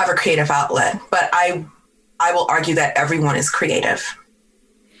might not have a creative outlet, but I will argue that everyone is creative.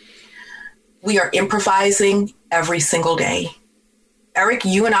 We are improvising every single day. Eric,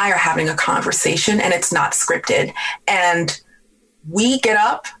 you and I are having a conversation, and it's not scripted. And we get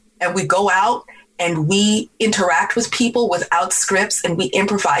up and we go out and we interact with people without scripts and we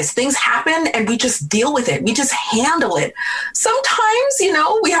improvise. Things happen and we just deal with it. We just handle it. Sometimes,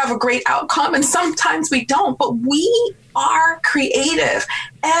 we have a great outcome and sometimes we don't, but we are creative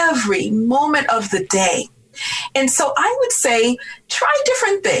every moment of the day. And so I would say, try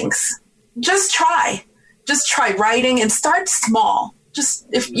different things. Just try writing and start small. Just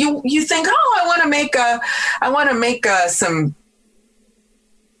if you think, I want to make some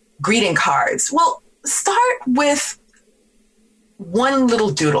greeting cards. Well, start with one little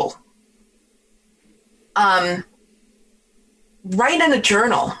doodle. Write in a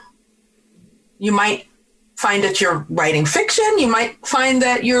journal. You might find that you're writing fiction. You might find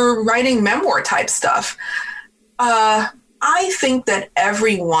that you're writing memoir type stuff. I think that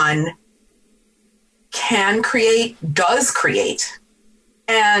everyone can create, does create.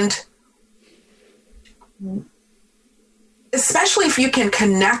 And especially if you can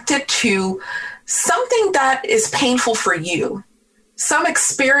connect it to something that is painful for you, some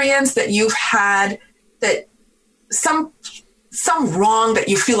experience that you've had, that some wrong that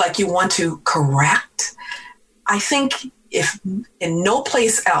you feel like you want to correct. I think if in no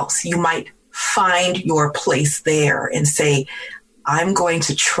place else, you might find your place there and say, I'm going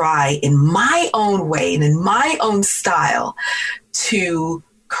to try in my own way and in my own style to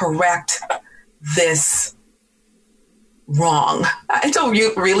correct this wrong. I don't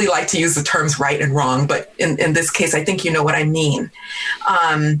really like to use the terms right and wrong, but in this case, I think you know what I mean.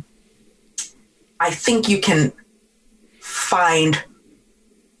 I think you can find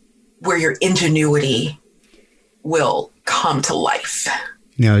where your ingenuity will come to life.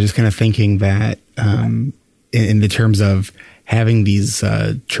 Just kind of thinking that in the terms of having these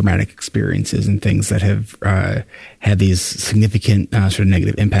traumatic experiences and things that have had these significant sort of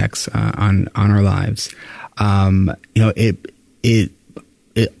negative impacts on our lives, it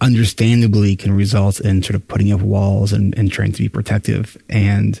understandably can result in sort of putting up walls and trying to be protective.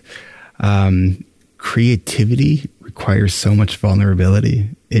 And creativity requires so much vulnerability.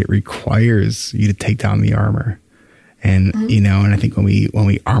 It requires you to take down the armor. And, and I think when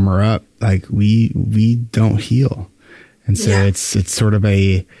we armor up, like we don't heal. And so it's sort of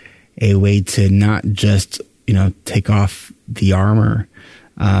a way to not just, take off the armor,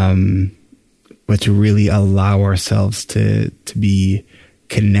 but to really allow ourselves to be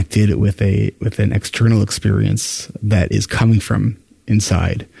connected with an external experience that is coming from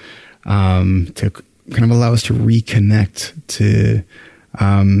inside, to kind of allow us to reconnect to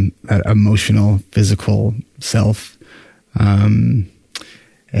that emotional, physical self.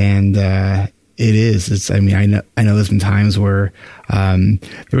 It's, I know there's been times where,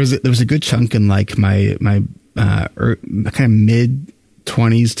 there was a good chunk in like my kind of mid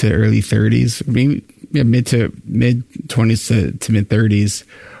 20s to early 30s, maybe mid 20s to mid 30s,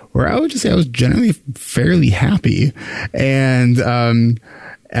 where I would just say I was generally fairly happy. And,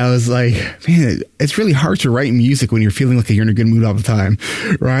 I was like, man, it's really hard to write music when you're feeling like you're in a good mood all the time,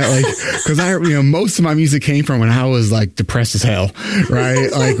 right? Like, cause most of my music came from when I was like depressed as hell, right?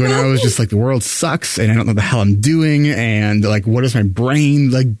 Like when I was just like, the world sucks and I don't know the hell I'm doing. And like, what is my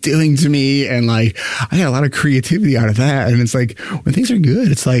brain like doing to me? And like, I got a lot of creativity out of that. And it's like, when things are good,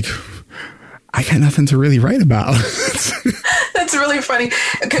 it's like, I got nothing to really write about. That's really funny.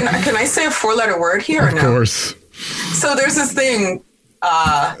 Can I say a 4-letter word here or no? Of course. So there's this thing,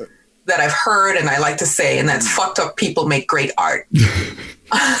 that I've heard and I like to say, and that's fucked up people make great art. And,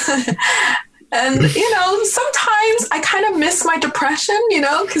 sometimes I kind of miss my depression,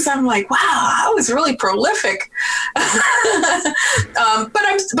 because I'm like, wow, I was really prolific.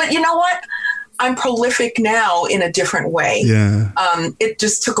 But you know what? I'm prolific now in a different way. Yeah. It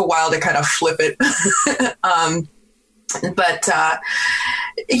just took a while to kind of flip it. But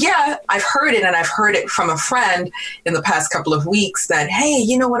I've heard it, and I've heard it from a friend in the past couple of weeks that, hey,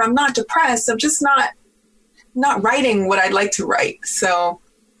 you know what? I'm not depressed. I'm just not writing what I'd like to write. So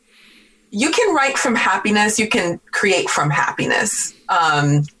you can write from happiness. You can create from happiness.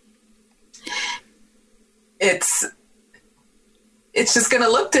 It's just going to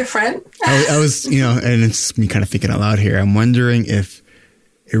look different. I was, and it's me kind of thinking out loud here. I'm wondering if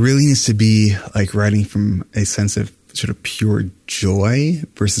it really needs to be like writing from a sense of sort of pure joy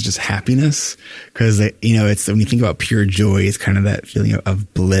versus just happiness. Because, it's when you think about pure joy, it's kind of that feeling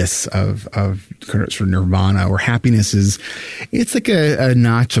of bliss, of kind of sort of nirvana, where happiness it's like a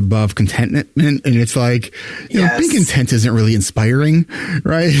notch above contentment. And it's like, being content isn't really inspiring,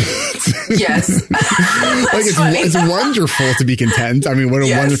 right? Yes. Like it's wonderful to be content. I mean, what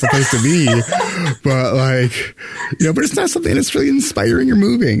a wonderful place to be. But like, but it's not something that's really inspiring or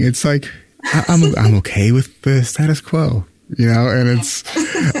moving. It's like, I'm okay with the status quo. and it's,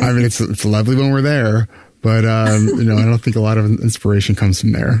 I mean, it's lovely when we're there, but, I don't think a lot of inspiration comes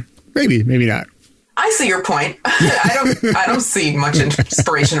from there. Maybe not. I see your point. I don't see much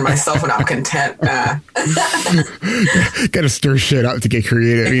inspiration in myself when I'm content. Got to stir shit up to get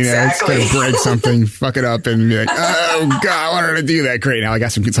creative. Exactly. It's got to break something, fuck it up, and be like, oh God, I wanted to do that. Great, now I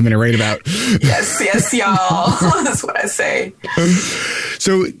got something to write about. Yes, y'all. That's what I say.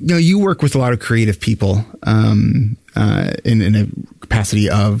 So, you work with a lot of creative people in a capacity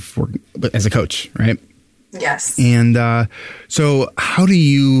of work as a coach, right? Yes. And so how do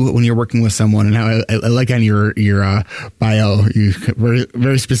you, when you're working with someone, and how I like on your bio, you very,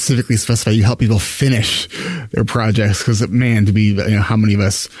 very specifically specify you help people finish their projects, because, man, to be, how many of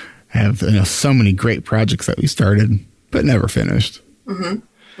us have, so many great projects that we started but never finished.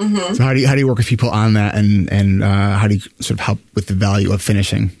 Mm-hmm. Mm-hmm. So how do you work with people on that, and how do you sort of help with the value of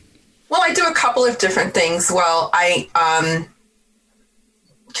finishing? Well, I do a couple of different things. Well,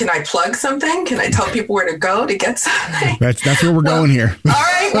 can I plug something? Can I tell people where to go to get something? That's where we're going here. All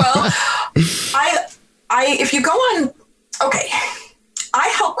right. Well, if you go on, okay, I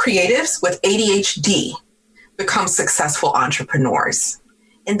help creatives with ADHD become successful entrepreneurs.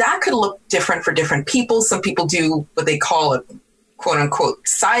 And that could look different for different people. Some people do what they call a quote unquote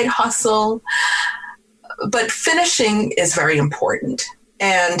side hustle, but finishing is very important.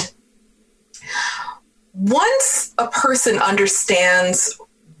 And once a person understands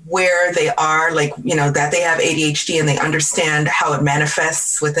where they are, like, that they have ADHD and they understand how it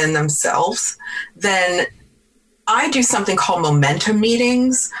manifests within themselves, then I do something called momentum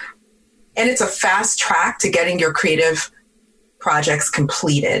meetings. And it's a fast track to getting your creative projects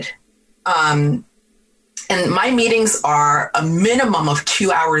completed. And my meetings are a minimum of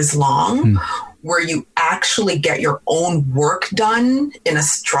 2 hours long, where you actually get your own work done in a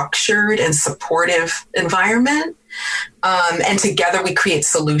structured and supportive environment. And together we create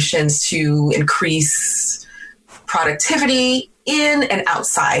solutions to increase productivity in and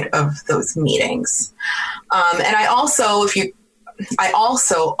outside of those meetings. And I also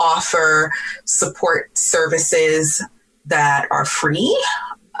offer support services that are free.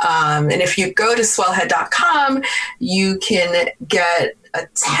 And if you go to swellhead.com, you can get a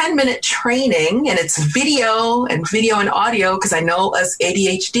 10-minute training, and it's video and audio, because I know us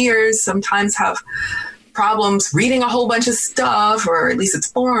ADHDers sometimes have problems reading a whole bunch of stuff, or at least it's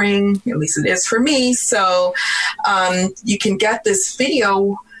boring. At least it is for me. So you can get this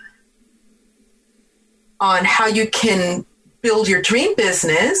video on how you can build your dream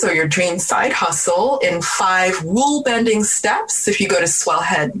business or your dream side hustle in 5 rule-bending steps if you go to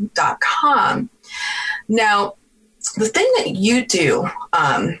swellhead.com. Now, the thing that you do,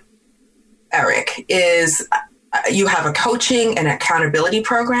 Eric, is you have a coaching and accountability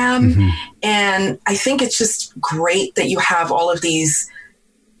program. Mm-hmm. And I think it's just great that you have all of these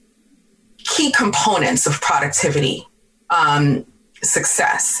key components of productivity,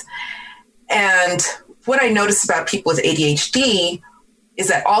 success. And what I noticed about people with ADHD is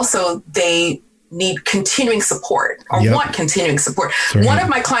that also they need continuing support, or want continuing support. Right. One of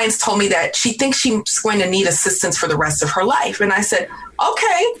my clients told me that she thinks she's going to need assistance for the rest of her life. And I said,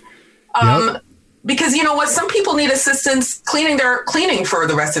 okay. Because you know what? Some people need assistance cleaning for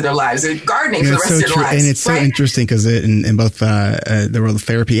the rest of their lives, or gardening for the rest of their lives. And it's so interesting because in both the world of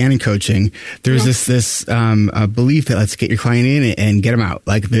therapy and in coaching, there's this belief that let's get your client in and get them out.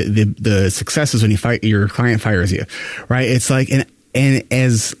 Like the success is when your client fires you, right? It's like, and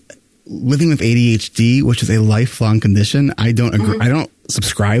as living with ADHD, which is a lifelong condition, I don't agree. Mm-hmm. I don't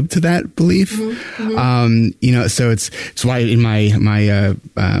subscribe to that belief. Mm-hmm. So it's why in my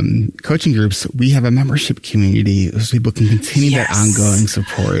coaching groups, we have a membership community so people can continue that ongoing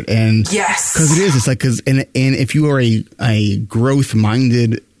support. And because it's like, and if you are a growth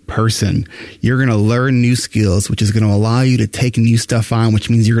minded person, you're going to learn new skills, which is going to allow you to take new stuff on, which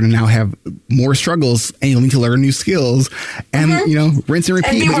means you're going to now have more struggles, and you'll need to learn new skills, and rinse and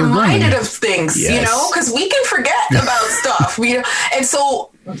repeat. And be reminded of things, because we can forget about stuff. And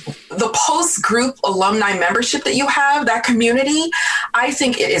so the post group alumni membership that you have, that community, I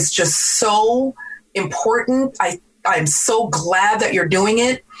think it is just so important. I'm so glad that you're doing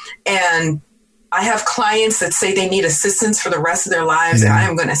it. And I have clients that say they need assistance for the rest of their lives, and I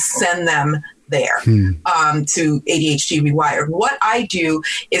am going to send them there to ADHD Rewired. What I do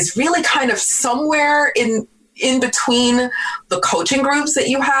is really kind of somewhere in between the coaching groups that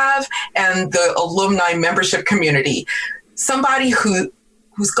you have and the alumni membership community. Somebody who's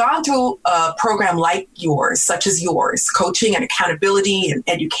gone through a program like yours, such as yours, coaching and accountability and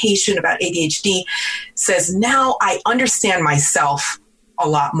education about ADHD, says, now I understand myself a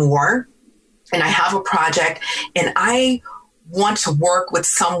lot more. And I have a project, and I want to work with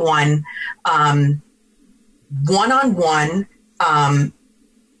someone one-on-one,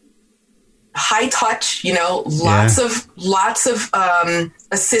 high touch, lots of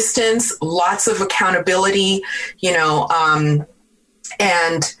assistance, lots of accountability,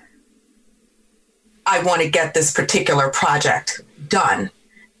 and I want to get this particular project done.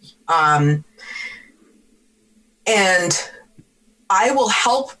 And I will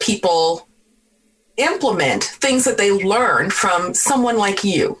help people implement things that they learn from someone like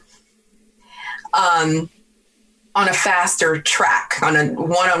you. On a faster track, on a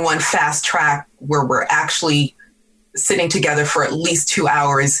one-on-one fast track where we're actually sitting together for at least 2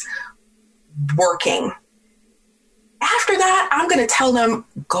 hours working. After that, I'm going to tell them,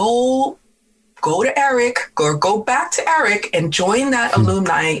 go to Eric, or go back to Eric and join that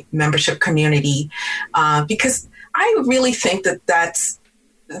alumni membership community. Because I really think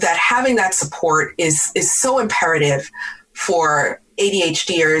that having that support is so imperative for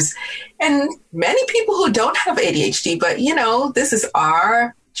ADHDers and many people who don't have ADHD, but this is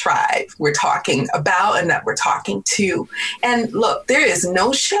our tribe we're talking about and that we're talking to. And look, there is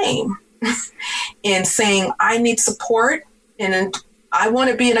no shame in saying I need support and I want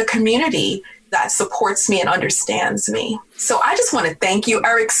to be in a community that supports me and understands me. So I just want to thank you,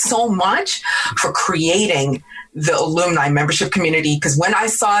 Eric, so much for creating the alumni membership community, because when I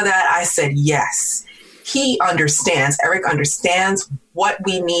saw that, I said, yes, he understands. Eric understands what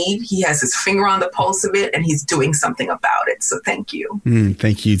we need. He has his finger on the pulse of it, and he's doing something about it. So thank you.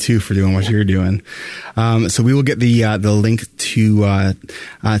 Thank you too for doing what you're doing. So we will get the link to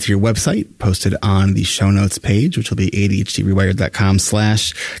your website posted on the show notes page, which will be ADHDrewired.com/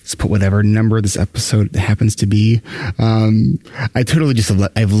 just put whatever number this episode happens to be. I totally just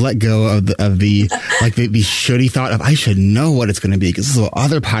I've let go of the the shitty thought of I should know what it's going to be because this is what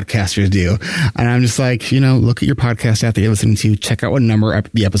other podcasters do, and I'm just like, look at your podcast app that you're listening to, check out what number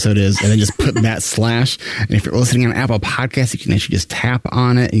the episode is, and then just put that /. And if you're listening on Apple Podcasts, you can actually just tap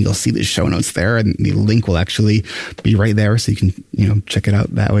on it and you'll see the show notes there, and the link will actually be right there, so you can check it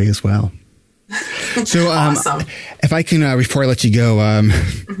out that way as well. So awesome. If I can before I let you go,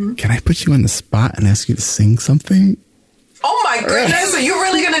 can I put you on the spot and ask you to sing something? Oh my goodness, are you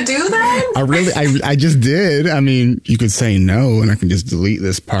really going to do that? I just did. I mean, you could say no and I can just delete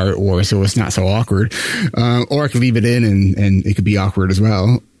this part, or so it's not so awkward. Or I could leave it in and it could be awkward as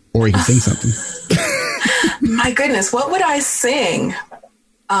well. Or you can sing something. My goodness, what would I sing?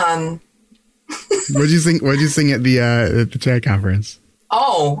 What'd you sing at the chat conference?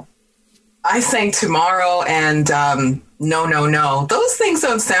 Oh, I sang Tomorrow and No, No, No. Those things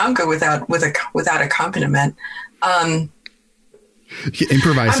don't sound good without accompaniment.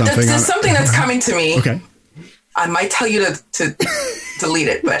 Improvise something. There's something that's coming to me. Okay. I might tell you to delete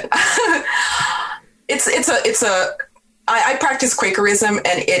it, but I practice Quakerism,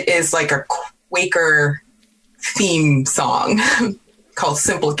 and it is like a Quaker theme song called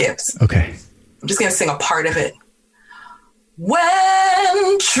Simple Gifts. Okay. I'm just going to sing a part of it.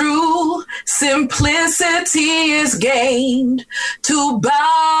 When true simplicity is gained, to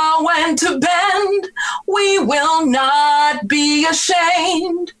bow and to bend, we will not be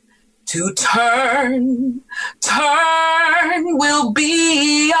ashamed. To turn will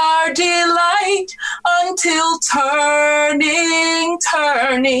be our delight, until turning,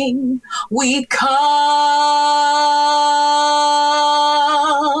 we come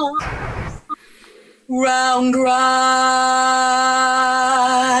round right.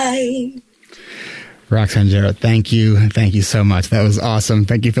 Roxanne Jarrett, thank you. Thank you so much. That was awesome.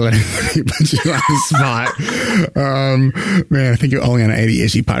 Thank you for letting me put you on the spot. Man, I think you're only on an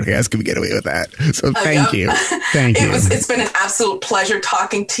ADHD podcast. Can we get away with that? So thank you. Thank you. It's been an absolute pleasure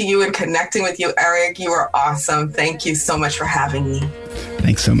talking to you and connecting with you, Eric. You are awesome. Thank you so much for having me.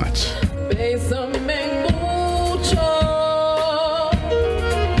 Thanks so much.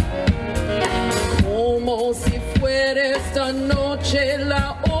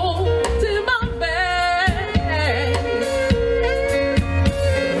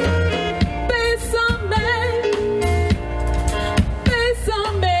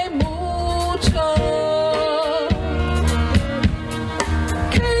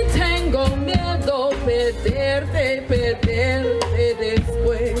 Perderte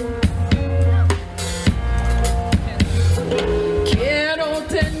después. Quiero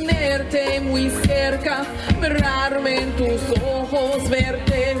tenerte muy cerca, mirarme en tus ojos,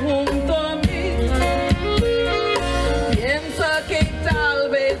 verte junto a mí. Piensa que tal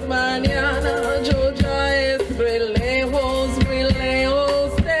vez mañana yo ya estaré lejos de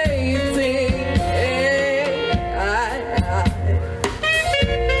ti.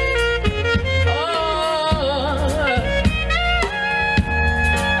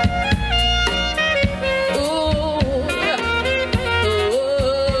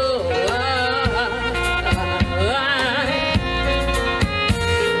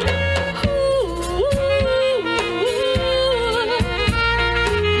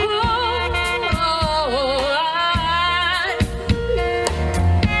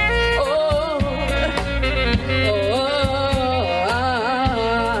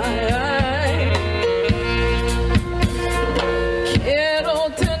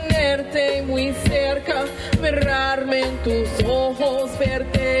 en tus ojos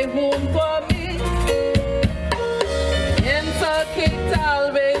verte junto a mí. Piensa que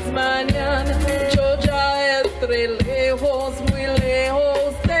tal vez mañana yo ya estaré lejos, muy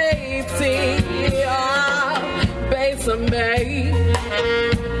lejos de ti. Bésame,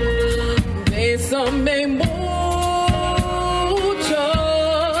 bésame mucho,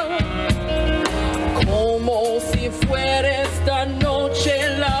 como si fuera esta noche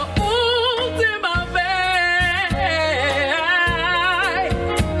la última vez.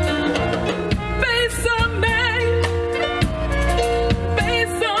 Bésame,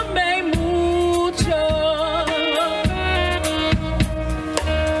 bésame mucho,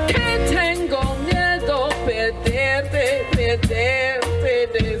 que tengo miedo perderte, perderte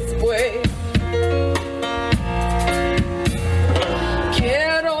después.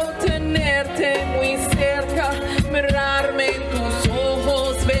 Quiero tenerte muy cerca, mirarme en tus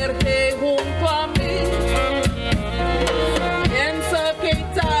ojos, verte junto a mí. Piensa que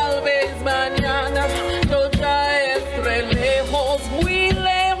tal vez mañana yo ya estaré lejos, muy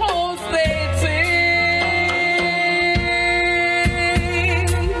lejos de ti.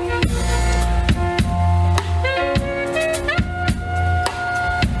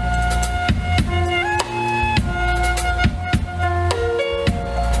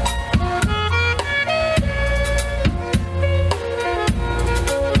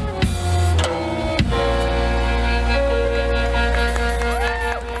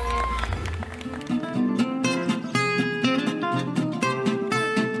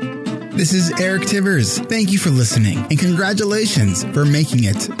 This is Eric Tivers. Thank you for listening, and congratulations for making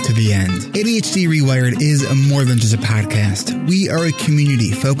it to the end. ADHD Rewired is more than just a podcast. We are a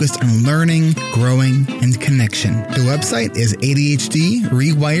community focused on learning, growing, and connection. The website is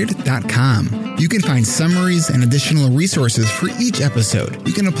ADHDrewired.com. You can find summaries and additional resources for each episode.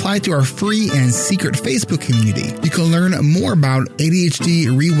 You can apply to our free and secret Facebook community. You can learn more about ADHD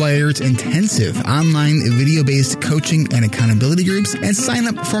Rewired's intensive online video-based coaching and accountability groups, and sign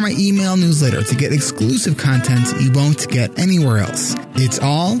up for my email newsletter to get exclusive content you won't get anywhere else. It's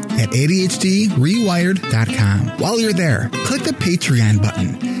all at ADHDrewired.com. While you're there, click the Patreon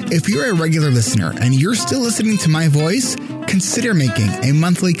button. If you're a regular listener and you're still listening to my voice, consider making a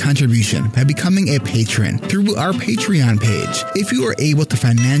monthly contribution by becoming a patron through our Patreon page. If you are able to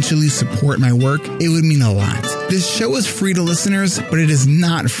financially support my work, it would mean a lot. This show is free to listeners, but it is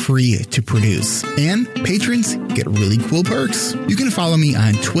not free to produce. And patrons get really cool perks. You can follow me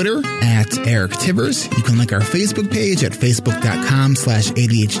on Twitter at Eric Tivers. You can like our Facebook page at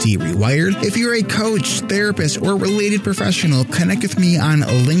facebook.com/ADHDrewired. If you're a coach, therapist, or related professional, connect with me on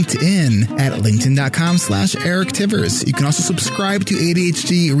LinkedIn at linkedin.com/Eric Tivers. You can also subscribe to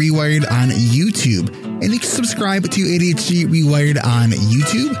ADHD Rewired on YouTube. And you can subscribe to ADHD Rewired on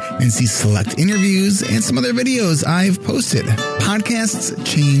YouTube and see select interviews and some other videos I've posted. Podcasts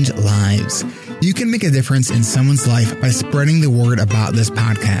change lives. You can make a difference in someone's life by spreading the word about this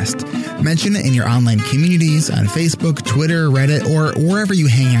podcast. Mention it in your online communities on Facebook, Twitter, Reddit, or wherever you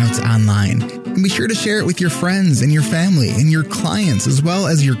hang out online. And be sure to share it with your friends and your family and your clients, as well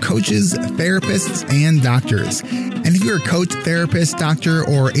as your coaches, therapists, and doctors. And if you're a coach, therapist, doctor,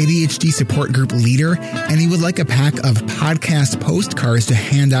 or ADHD support group leader, and you would like a pack of podcast postcards to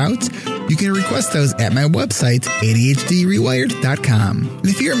hand out, you can request those at my website, ADHDrewired.com. And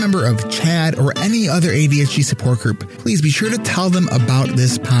if you're a member of CHAD or any other ADHD support group, please be sure to tell them about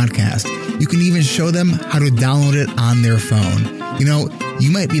this podcast. You can even show them how to download it on their phone. You know,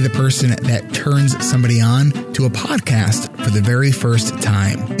 you might be the person that turns somebody on to a podcast for the very first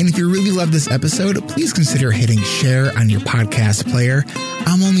time. And if you really love this episode, please consider hitting share on your podcast player.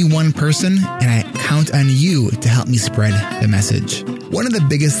 I'm only one person, and I count on you to help me spread the message. One of the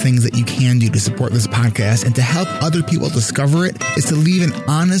biggest things that you can do to support this podcast and to help other people discover it is to leave an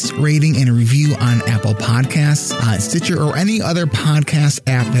honest rating and review on Apple Podcasts, Stitcher, or any other podcast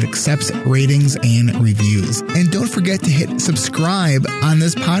app that accepts ratings and reviews. And don't forget to hit subscribe on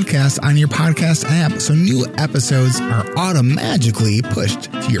this podcast on your podcast app so new episodes are automatically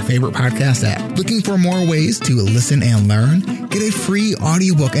pushed to your favorite podcast app. Looking for more ways to listen and learn? Get a free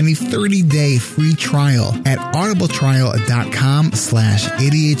audiobook and a 30-day free trial at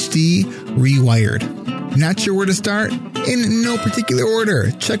audibletrial.com/ADHD Rewired. Not sure where to start? In no particular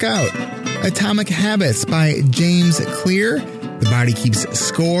order. Check out Atomic Habits by James Clear, The Body Keeps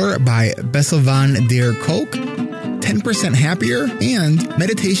Score by Bessel van der Kolk, 10% Happier, and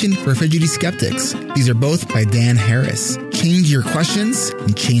Meditation for Fidgety Skeptics. These are both by Dan Harris. Change Your Questions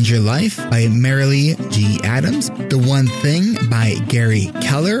and Change Your Life by Marilee G. Adams. The One Thing by Gary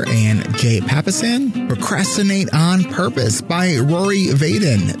Keller and Jay Papasan. Procrastinate on Purpose by Rory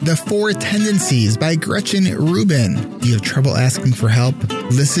Vaden. The 4 Tendencies by Gretchen Rubin. Do you have trouble asking for help?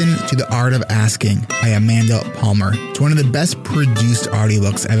 Listen to The Art of Asking by Amanda Palmer. It's one of the best produced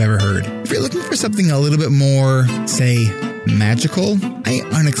audiobooks I've ever heard. If you're looking for something a little bit more, say, magical, I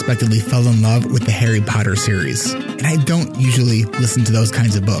unexpectedly fell in love with the Harry Potter series. And I don't usually listen to those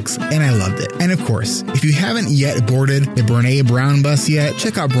kinds of books, and I loved it. And of course, if you haven't yet boarded the Brene Brown bus yet,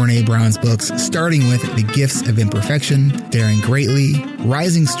 check out Brene Brown's books, starting with The Gifts of Imperfection, Daring Greatly,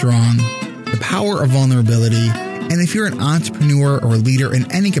 Rising Strong, The Power of Vulnerability, and if you're an entrepreneur or leader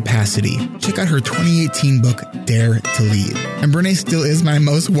in any capacity, check out her 2018 book, Dare to Lead. And Brene still is my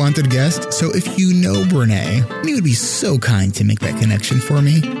most wanted guest, so if you know Brene, and you would be so kind to make that connection for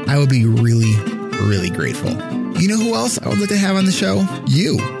me, I would be really, really grateful. You know who else I would like to have on the show?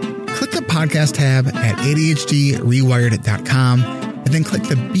 You. Click the podcast tab at ADHDrewired.com and then click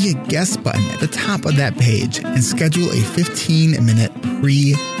the Be a Guest button at the top of that page and schedule a 15-minute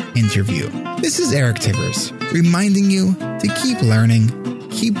pre-interview. This is Eric Tivers, reminding you to keep learning,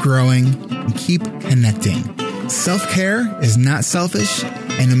 keep growing, and keep connecting. Self-care is not selfish,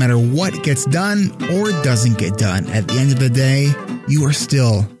 and no matter what gets done or doesn't get done, at the end of the day, you are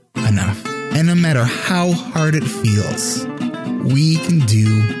still enough. And no matter how hard it feels, we can do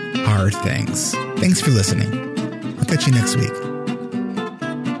hard things. Thanks for listening. I'll catch you next week.